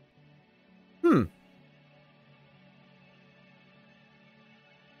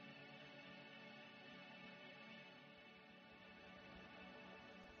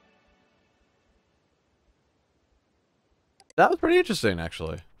 That was pretty interesting,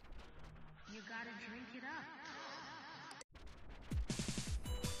 actually. You gotta drink it up.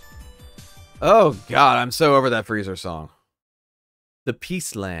 Oh god, I'm so over that Freezer song. The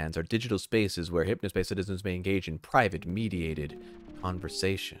Peace Lands are digital spaces where Hypnospace citizens may engage in private, mediated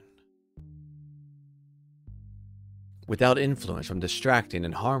conversation. Without influence from distracting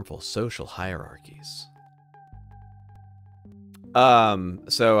and harmful social hierarchies.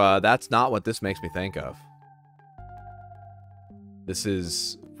 So that's not what this makes me think of.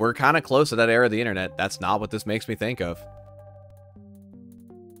 We're kind of close to that era of the internet. That's not what this makes me think of.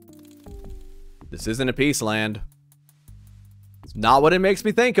 This isn't a peace land. It's not what it makes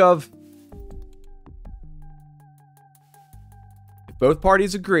me think of. Both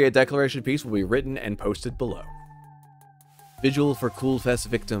parties agree a declaration of peace will be written and posted below. Vigil for Coolfest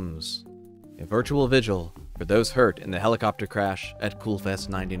victims. A virtual vigil for those hurt in the helicopter crash at Coolfest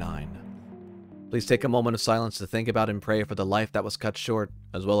 99. Please take a moment of silence to think about and pray for the life that was cut short,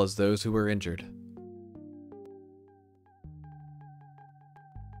 as well as those who were injured.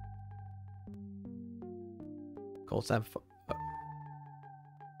 Cold snap.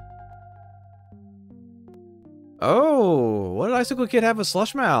 Oh, what did Icicle Kid have a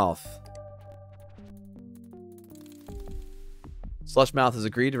slush mouth? Slushmouth has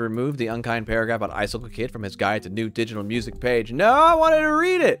agreed to remove the unkind paragraph about Icicle Kid from his guide to new digital music page. No, I wanted to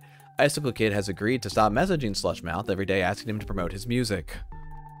read it! Icicle Kid has agreed to stop messaging Slushmouth every day asking him to promote his music.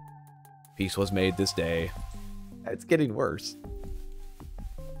 Peace was made this day. It's getting worse.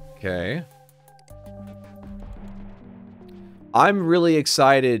 Okay. I'm really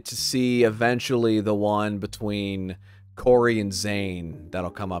excited to see eventually the one between Corey and Zane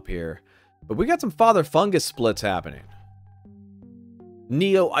that'll come up here. But we got some Father Fungus splits happening.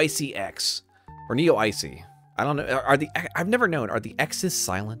 Neo Icy X. Or Neo Icy. I don't know. I've never known. Are the X's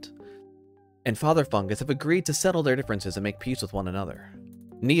silent? And Father Fungus have agreed to settle their differences and make peace with one another.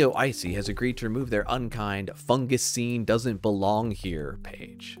 Neo Icy has agreed to remove their unkind Fungus Scene Doesn't Belong Here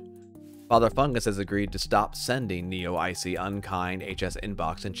page. Father Fungus has agreed to stop sending Neo Icy unkind HS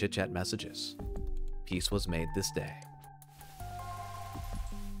inbox and chit-chat messages. Peace was made this day.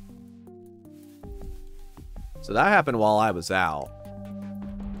 So that happened while I was out.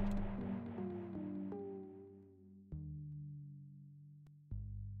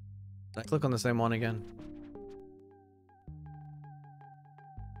 Did I click on the same one again?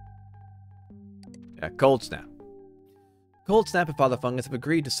 Yeah, Cold Snap. Cold Snap and Father Fungus have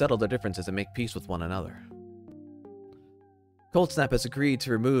agreed to settle their differences and make peace with one another. Cold Snap has agreed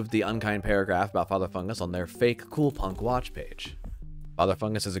to remove the unkind paragraph about Father Fungus on their fake Cool Punk watch page. Father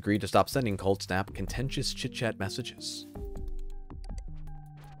Fungus has agreed to stop sending Cold Snap contentious chit-chat messages.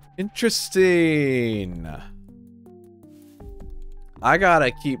 Interesting. I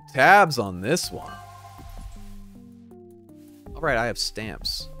gotta keep tabs on this one. Alright, I have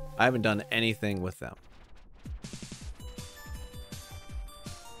stamps. I haven't done anything with them.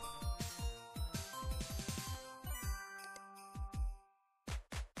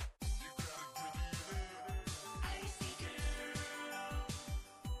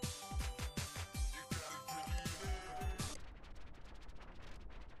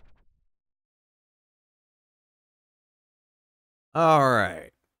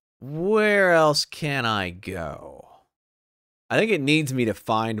 Alright. Where else can I go? I think it needs me to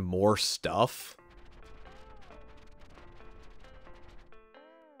find more stuff.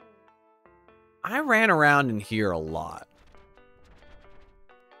 I ran around in here a lot.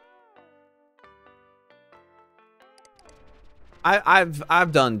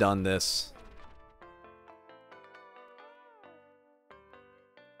 I've done this.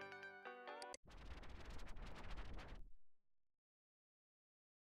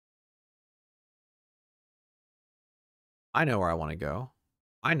 I know where I want to go.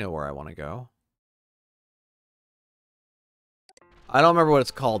 I know where I want to go. I don't remember what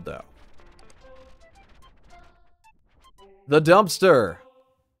it's called, though. The dumpster.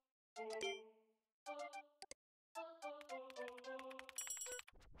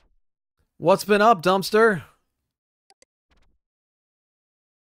 What's been up, dumpster?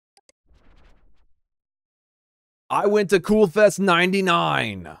 I went to Coolfest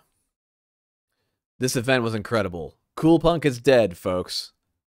 99. This event was incredible. Cool Punk is dead, folks.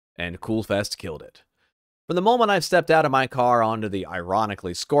 And Coolfest killed it. From the moment I've stepped out of my car onto the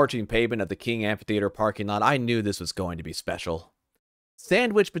ironically scorching pavement of the King Amphitheater parking lot, I knew this was going to be special.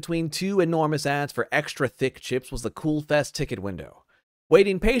 Sandwiched between two enormous ads for extra thick chips was the Coolfest ticket window.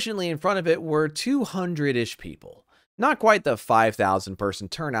 Waiting patiently in front of it were 200-ish people. Not quite the 5,000 person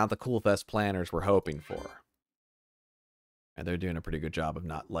turnout the Coolfest planners were hoping for. And they're doing a pretty good job of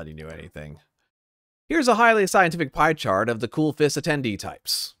not letting you anything. Here's a highly scientific pie chart of the Coolfest attendee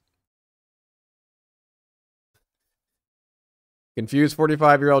types. Confused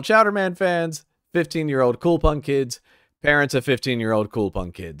 45-year-old Chowderman fans, 15-year-old Cool Punk kids, parents of 15-year-old Cool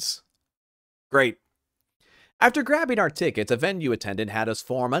Punk kids. Great. After grabbing our tickets, a venue attendant had us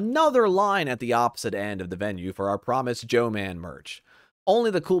form another line at the opposite end of the venue for our promised Joe Man merch.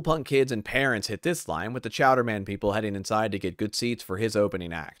 Only the Cool Punk kids and parents hit this line, with the Chowderman people heading inside to get good seats for his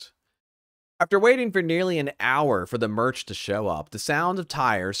opening act. After waiting for nearly an hour for the merch to show up, the sound of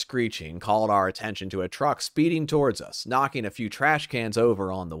tires screeching called our attention to a truck speeding towards us, knocking a few trash cans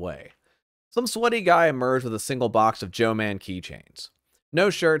over on the way. Some sweaty guy emerged with a single box of Joe Man keychains. No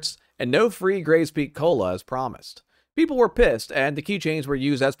shirts, and no free Grays Peak Cola as promised. People were pissed, and the keychains were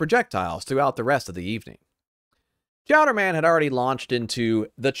used as projectiles throughout the rest of the evening. Chowderman had already launched into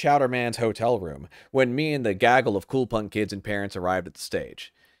the Chowderman's hotel room when me and the gaggle of cool punk kids and parents arrived at the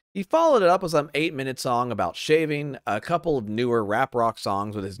stage. He followed it up with some 8-minute song about shaving, a couple of newer rap rock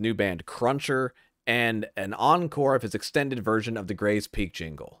songs with his new band Cruncher, and an encore of his extended version of the Gray's Peak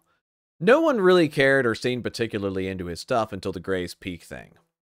jingle. No one really cared or seemed particularly into his stuff until the Gray's Peak thing.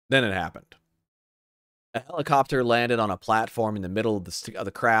 Then it happened. A helicopter landed on a platform in the middle of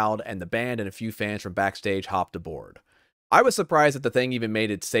the crowd, and the band and a few fans from backstage hopped aboard. I was surprised that the thing even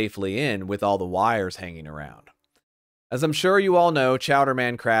made it safely in with all the wires hanging around. As I'm sure you all know,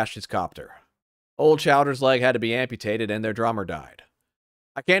 Chowderman crashed his copter. Old Chowder's leg had to be amputated and their drummer died.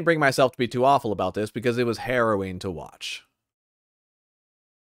 I can't bring myself to be too awful about this because it was harrowing to watch.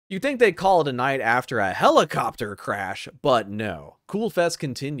 You'd think they'd call it a night after a helicopter crash, but no. Cool Fest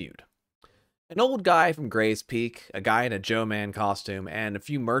continued. An old guy from Gray's Peak, a guy in a Joe Man costume, and a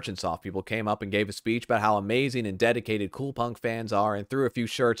few merchants off people came up and gave a speech about how amazing and dedicated cool punk fans are and threw a few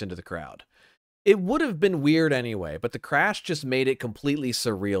shirts into the crowd. It would have been weird anyway, but the crash just made it completely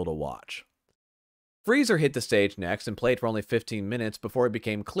surreal to watch. Freezer hit the stage next and played for only 15 minutes before it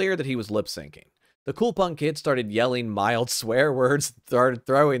became clear that he was lip-syncing. The cool punk kids started yelling mild swear words and started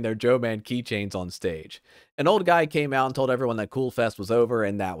throwing their Joe Man keychains on stage. An old guy came out and told everyone that Cool Fest was over,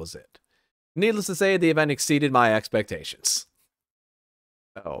 and that was it. Needless to say, the event exceeded my expectations.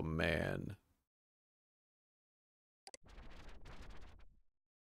 Oh, man.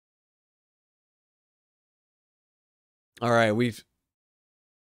 All right,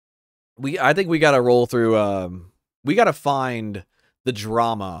 I think we got to roll through, we got to find the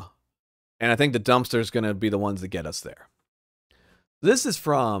drama, and I think the dumpster's going to be the ones that get us there. This is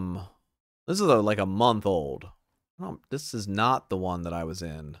like a month old. Oh, this is not the one that I was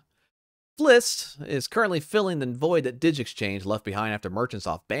in. Flist is currently filling the void that DigExchange left behind after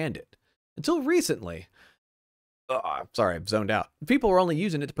Merchantsoft banned it. Until recently. Sorry, I've zoned out. People were only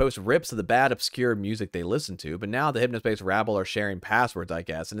using it to post rips of the bad, obscure music they listen to, but now the Hypnospace rabble are sharing passwords, I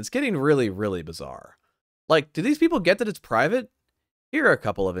guess, and it's getting really, really bizarre. Like, do these people get that it's private? Here are a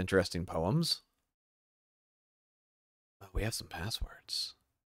couple of interesting poems. Oh, we have some passwords.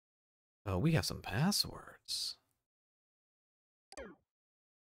 Oh, we have some passwords.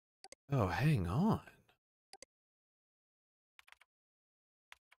 Oh, hang on.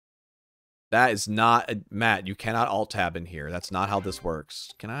 That is not... Matt, you cannot alt-tab in here. That's not how this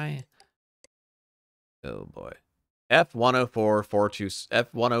works. Can I? Oh, boy.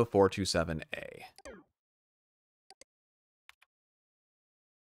 F10427A.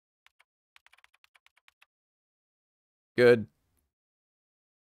 Good.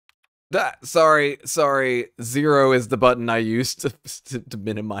 Sorry. 0 is the button I use to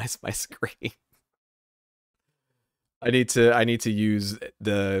minimize my screen. I need to use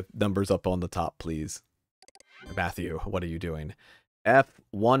the numbers up on the top, please. Matthew, what are you doing?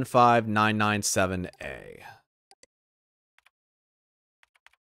 F15997A.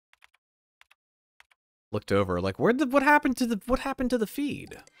 Looked over, like, what happened to the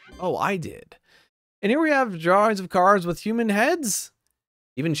feed? Oh, I did. And here we have drawings of cars with human heads.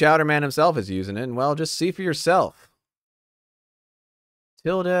 Even Chowderman himself is using it, and well, just see for yourself.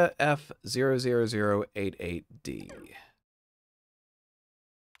 Tilde F00088D.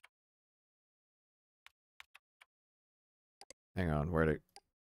 Hang on,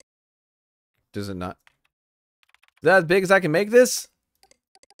 does it not? Is that as big as I can make this?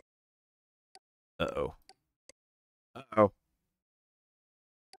 Uh-oh. Uh-oh.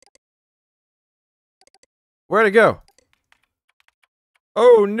 Where'd it go?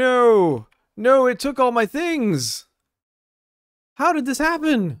 Oh, no! No, it took all my things! How did this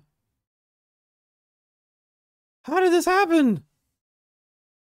happen? How did this happen?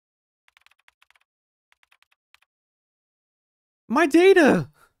 My data!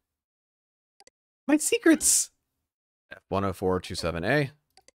 My secrets! F10427A.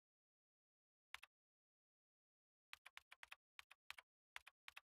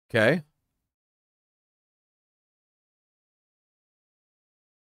 Okay.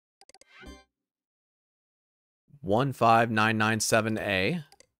 $15997A.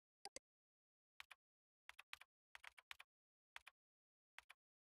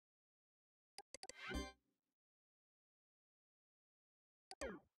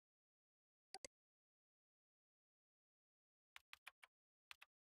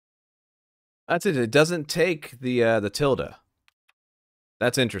 That's it. It doesn't take the tilde.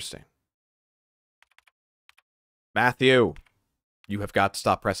 That's interesting. Matthew, you have got to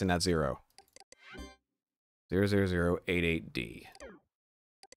stop pressing that 0. 00088D.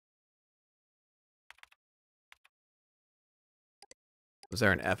 Was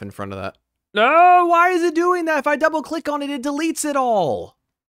there an F in front of that? No, why is it doing that? If I double click on it, it deletes it all.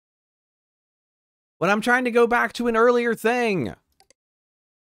 When I'm trying to go back to an earlier thing.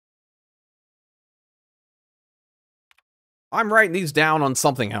 I'm writing these down on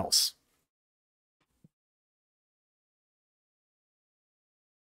something else.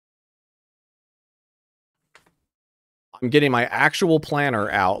 I'm getting my actual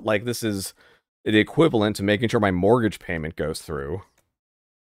planner out like this is the equivalent to making sure my mortgage payment goes through.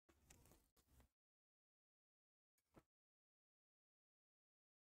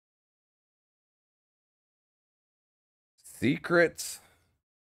 Secret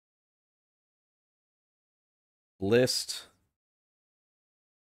list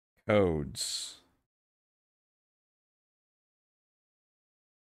codes.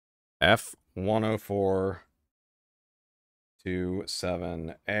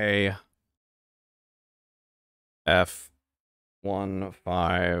 F1042-7A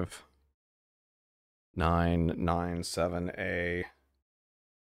F15997A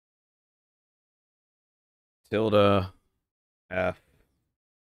tilde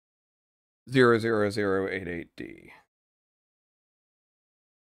F00088D.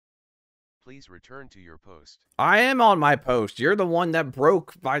 Please return to your post. I am on my post. You're the one that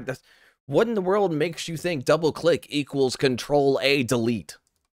broke by this. What in the world makes you think double click equals Control A delete?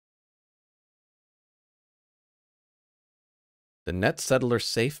 The net settler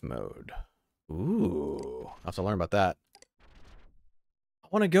safe mode. Ooh, I'll have to learn about that. I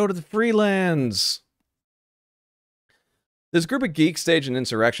want to go to the Freelands. This group of geeks staged an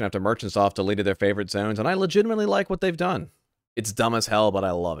insurrection after Merchantsoft deleted their favorite zones, and I legitimately like what they've done. It's dumb as hell, but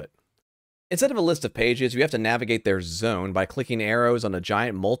I love it. Instead of a list of pages, you have to navigate their zone by clicking arrows on a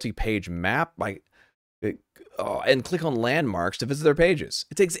giant multi-page map and click on landmarks to visit their pages.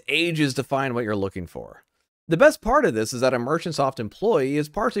 It takes ages to find what you're looking for. The best part of this is that a Merchantsoft employee is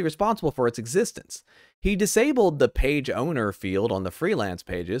partially responsible for its existence. He disabled the page owner field on the freelance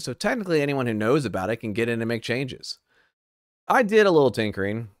pages, so technically anyone who knows about it can get in and make changes. I did a little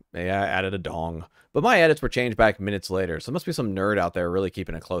tinkering. Yeah, I added a dong. But my edits were changed back minutes later, so there must be some nerd out there really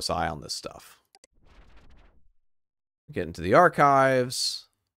keeping a close eye on this stuff. Get into the archives.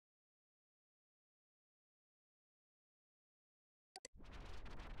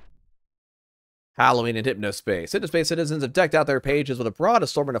 Halloween and Hypnospace. Hypnospace citizens have decked out their pages with a broad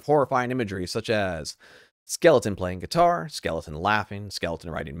assortment of horrifying imagery, such as skeleton playing guitar, skeleton laughing,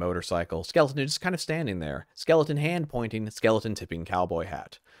 skeleton riding motorcycle, skeleton just kind of standing there, skeleton hand pointing, skeleton tipping cowboy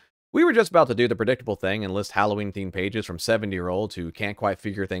hat. We were just about to do the predictable thing and list Halloween-themed pages from 70-year-olds who can't quite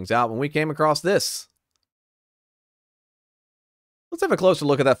figure things out when we came across this. Let's have a closer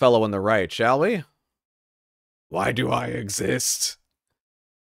look at that fellow on the right, shall we? Why do I exist?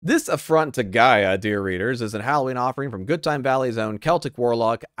 This affront to Gaia, dear readers, is a Halloween offering from Goodtime Valley's own Celtic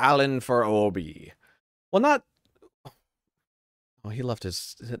warlock, Alan for Obi. Well, not... Oh, he left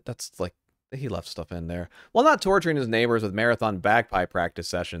his... That's like... He left stuff in there. While not torturing his neighbors with marathon bagpipe practice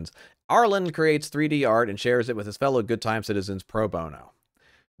sessions, Arlen creates 3D art and shares it with his fellow good time citizens pro bono.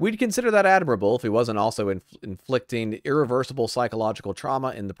 We'd consider that admirable if he wasn't also inflicting irreversible psychological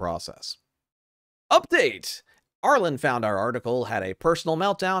trauma in the process. Update! Arlen found our article, had a personal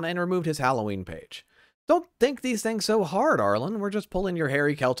meltdown, and removed his Halloween page. Don't think these things so hard, Arlen. We're just pulling your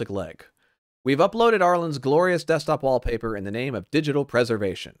hairy Celtic leg. We've uploaded Arlen's glorious desktop wallpaper in the name of digital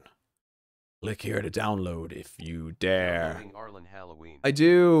preservation. Click here to download if you dare. Arlen Halloween. I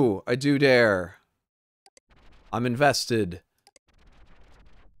do dare. I'm invested.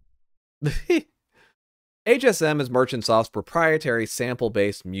 HSM is Merchantsoft's proprietary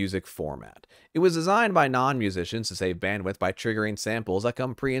sample-based music format. It was designed by non-musicians to save bandwidth by triggering samples that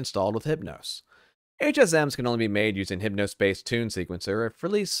come pre-installed with Hypnos. HSMs can only be made using Hypnospace Tune Sequencer, a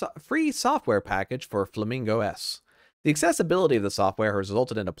free software package for Flamingo S. The accessibility of the software has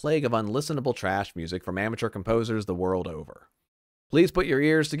resulted in a plague of unlistenable trash music from amateur composers the world over. Please put your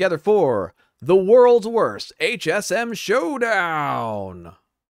ears together for the world's worst HSM showdown!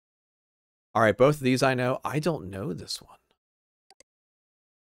 Alright, both of these I know. I don't know this one.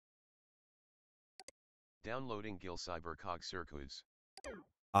 Downloading Gil Cybercog Circuits.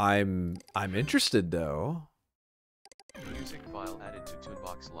 I'm interested though. Music file added to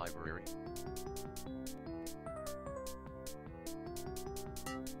Toonbox library.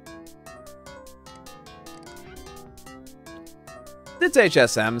 This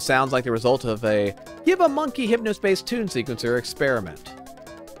HSM sounds like the result of a give a monkey Hypnospace tune sequencer experiment.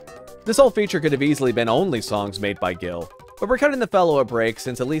 This whole feature could have easily been only songs made by Gil, but we're cutting the fellow a break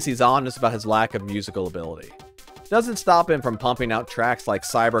since at least he's honest about his lack of musical ability. Doesn't stop him from pumping out tracks like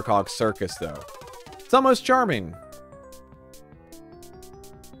Cybercog Circus though. It's almost charming.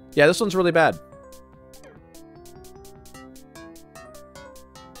 Yeah, this one's really bad.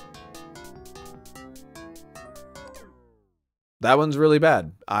 That one's really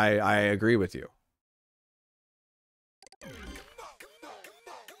bad. I agree with you.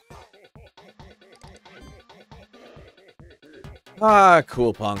 Ah,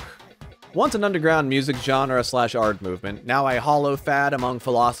 cool punk. Once an underground music genre / art movement, now a hollow fad among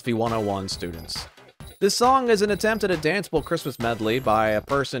Philosophy 101 students. This song is an attempt at a danceable Christmas medley by a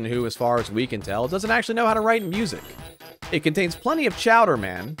person who, as far as we can tell, doesn't actually know how to write music. It contains plenty of Chowder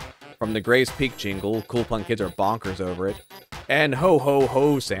Man, from the Gray's Peak jingle, Cool Punk Kids are bonkers over it, and Ho Ho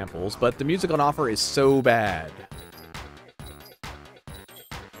Ho samples, but the music on offer is so bad.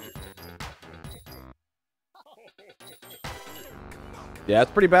 Yeah,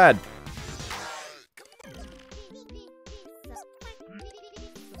 it's pretty bad.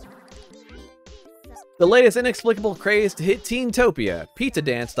 The latest inexplicable craze to hit Teentopia,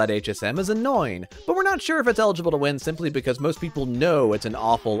 PizzaDance.HSM, is annoying, but we're not sure if it's eligible to win simply because most people know it's an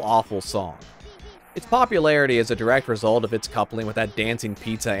awful, awful song. Its popularity is a direct result of its coupling with that dancing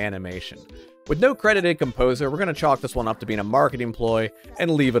pizza animation. With no credited composer, we're going to chalk this one up to being a marketing ploy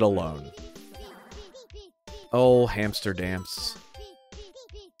and leave it alone. Oh, hamster dance.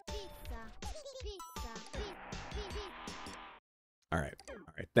 Alright,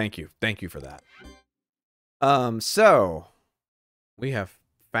 thank you for that. So we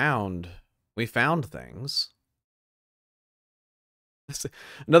found things.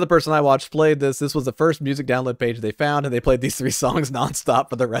 Another person I watched played this. This was the first music download page they found, and they played these 3 songs nonstop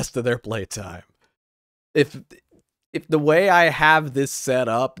for the rest of their playtime. If the way I have this set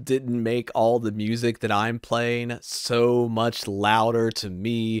up didn't make all the music that I'm playing so much louder to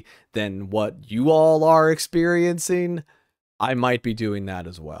me than what you all are experiencing, I might be doing that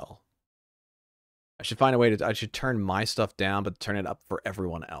as well. I should find a way to, I should turn my stuff down, but turn it up for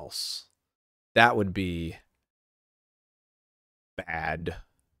everyone else. That would be bad.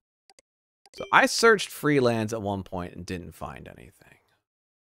 So I searched freelance at one point and didn't find anything.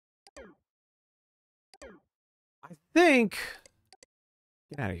 I think,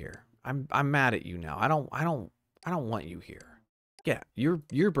 get out of here. I'm mad at you now. I don't want you here. Yeah,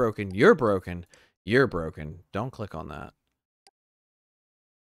 you're broken. You're broken. You're broken. Don't click on that.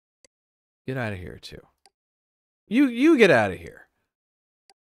 Get out of here, too. You get out of here.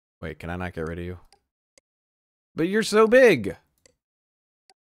 Wait, can I not get rid of you? But you're so big.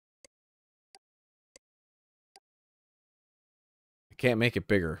 I can't make it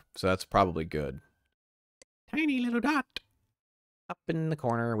bigger, so that's probably good. Tiny little dot. Up in the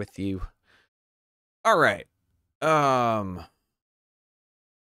corner with you. All right.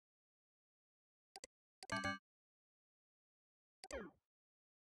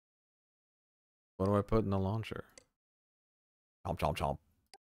 What do I put in the launcher? Chomp, chomp, chomp.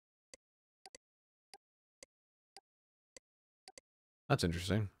 That's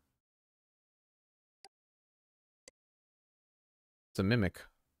interesting. It's a mimic.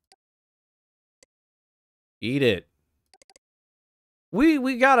 Eat it.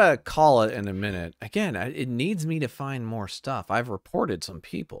 We gotta call it in a minute. Again, it needs me to find more stuff. I've reported some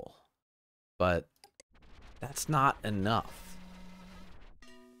people, but that's not enough.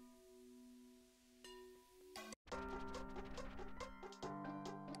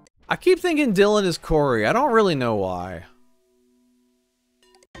 I keep thinking Dylan is Corey. I don't really know why.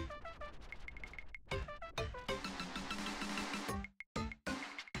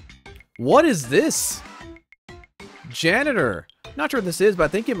 What is this? Janitor. Not sure what this is, but I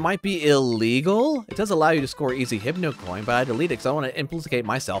think it might be illegal. It does allow you to score easy Hypnocoin, but I delete it because I want to implicate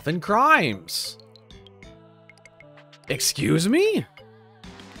myself in crimes. Excuse me?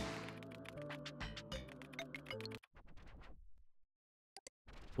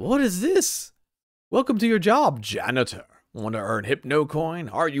 What is this? Welcome to your job, janitor. Want to earn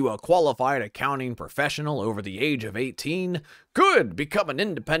Hypnocoin? Are you a qualified accounting professional over the age of 18? Good! Become an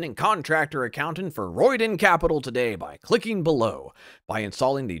independent contractor accountant for Royden Capital today by clicking below. By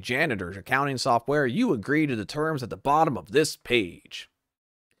installing the janitor's accounting software, you agree to the terms at the bottom of this page.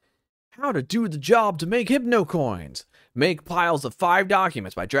 How to do the job to make Hypnocoins. Make piles of 5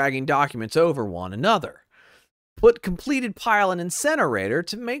 documents by dragging documents over one another. Put completed pile in incinerator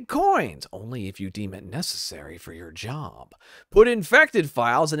to make coins, only if you deem it necessary for your job. Put infected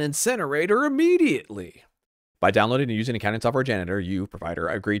files in incinerator immediately. By downloading and using accounting software janitor, you, provider,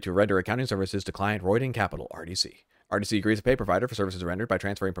 agree to render accounting services to client Royden Capital, RDC. RDC agrees to pay provider for services rendered by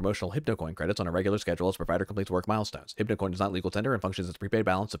transferring promotional Hypnocoin credits on a regular schedule as provider completes work milestones. Hypnocoin is not legal tender and functions as a prepaid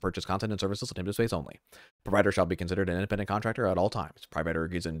balance to purchase content and services on Hypnospace only. Provider shall be considered an independent contractor at all times. Provider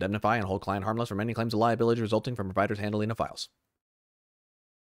agrees to indemnify and hold client harmless from any claims of liability resulting from provider's handling of files.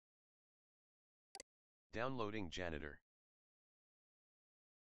 Downloading janitor.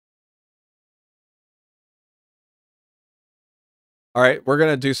 All right, we're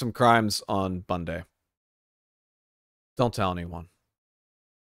going to do some crimes on Monday. Don't tell anyone.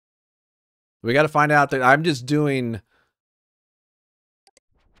 We got to find out that I'm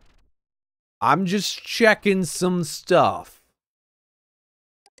just checking some stuff.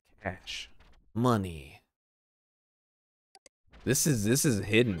 Cash. Money. This is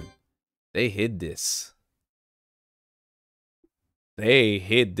hidden. They hid this. They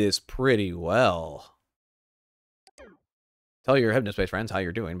hid this pretty well. Tell your Hypnospace friends how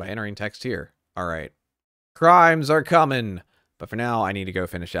you're doing by entering text here. All right. Crimes are coming. But for now, I need to go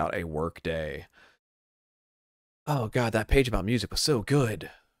finish out a work day. Oh, God, that page about music was so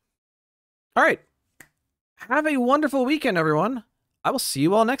good. All right. Have a wonderful weekend, everyone. I will see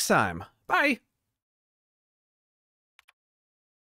you all next time. Bye.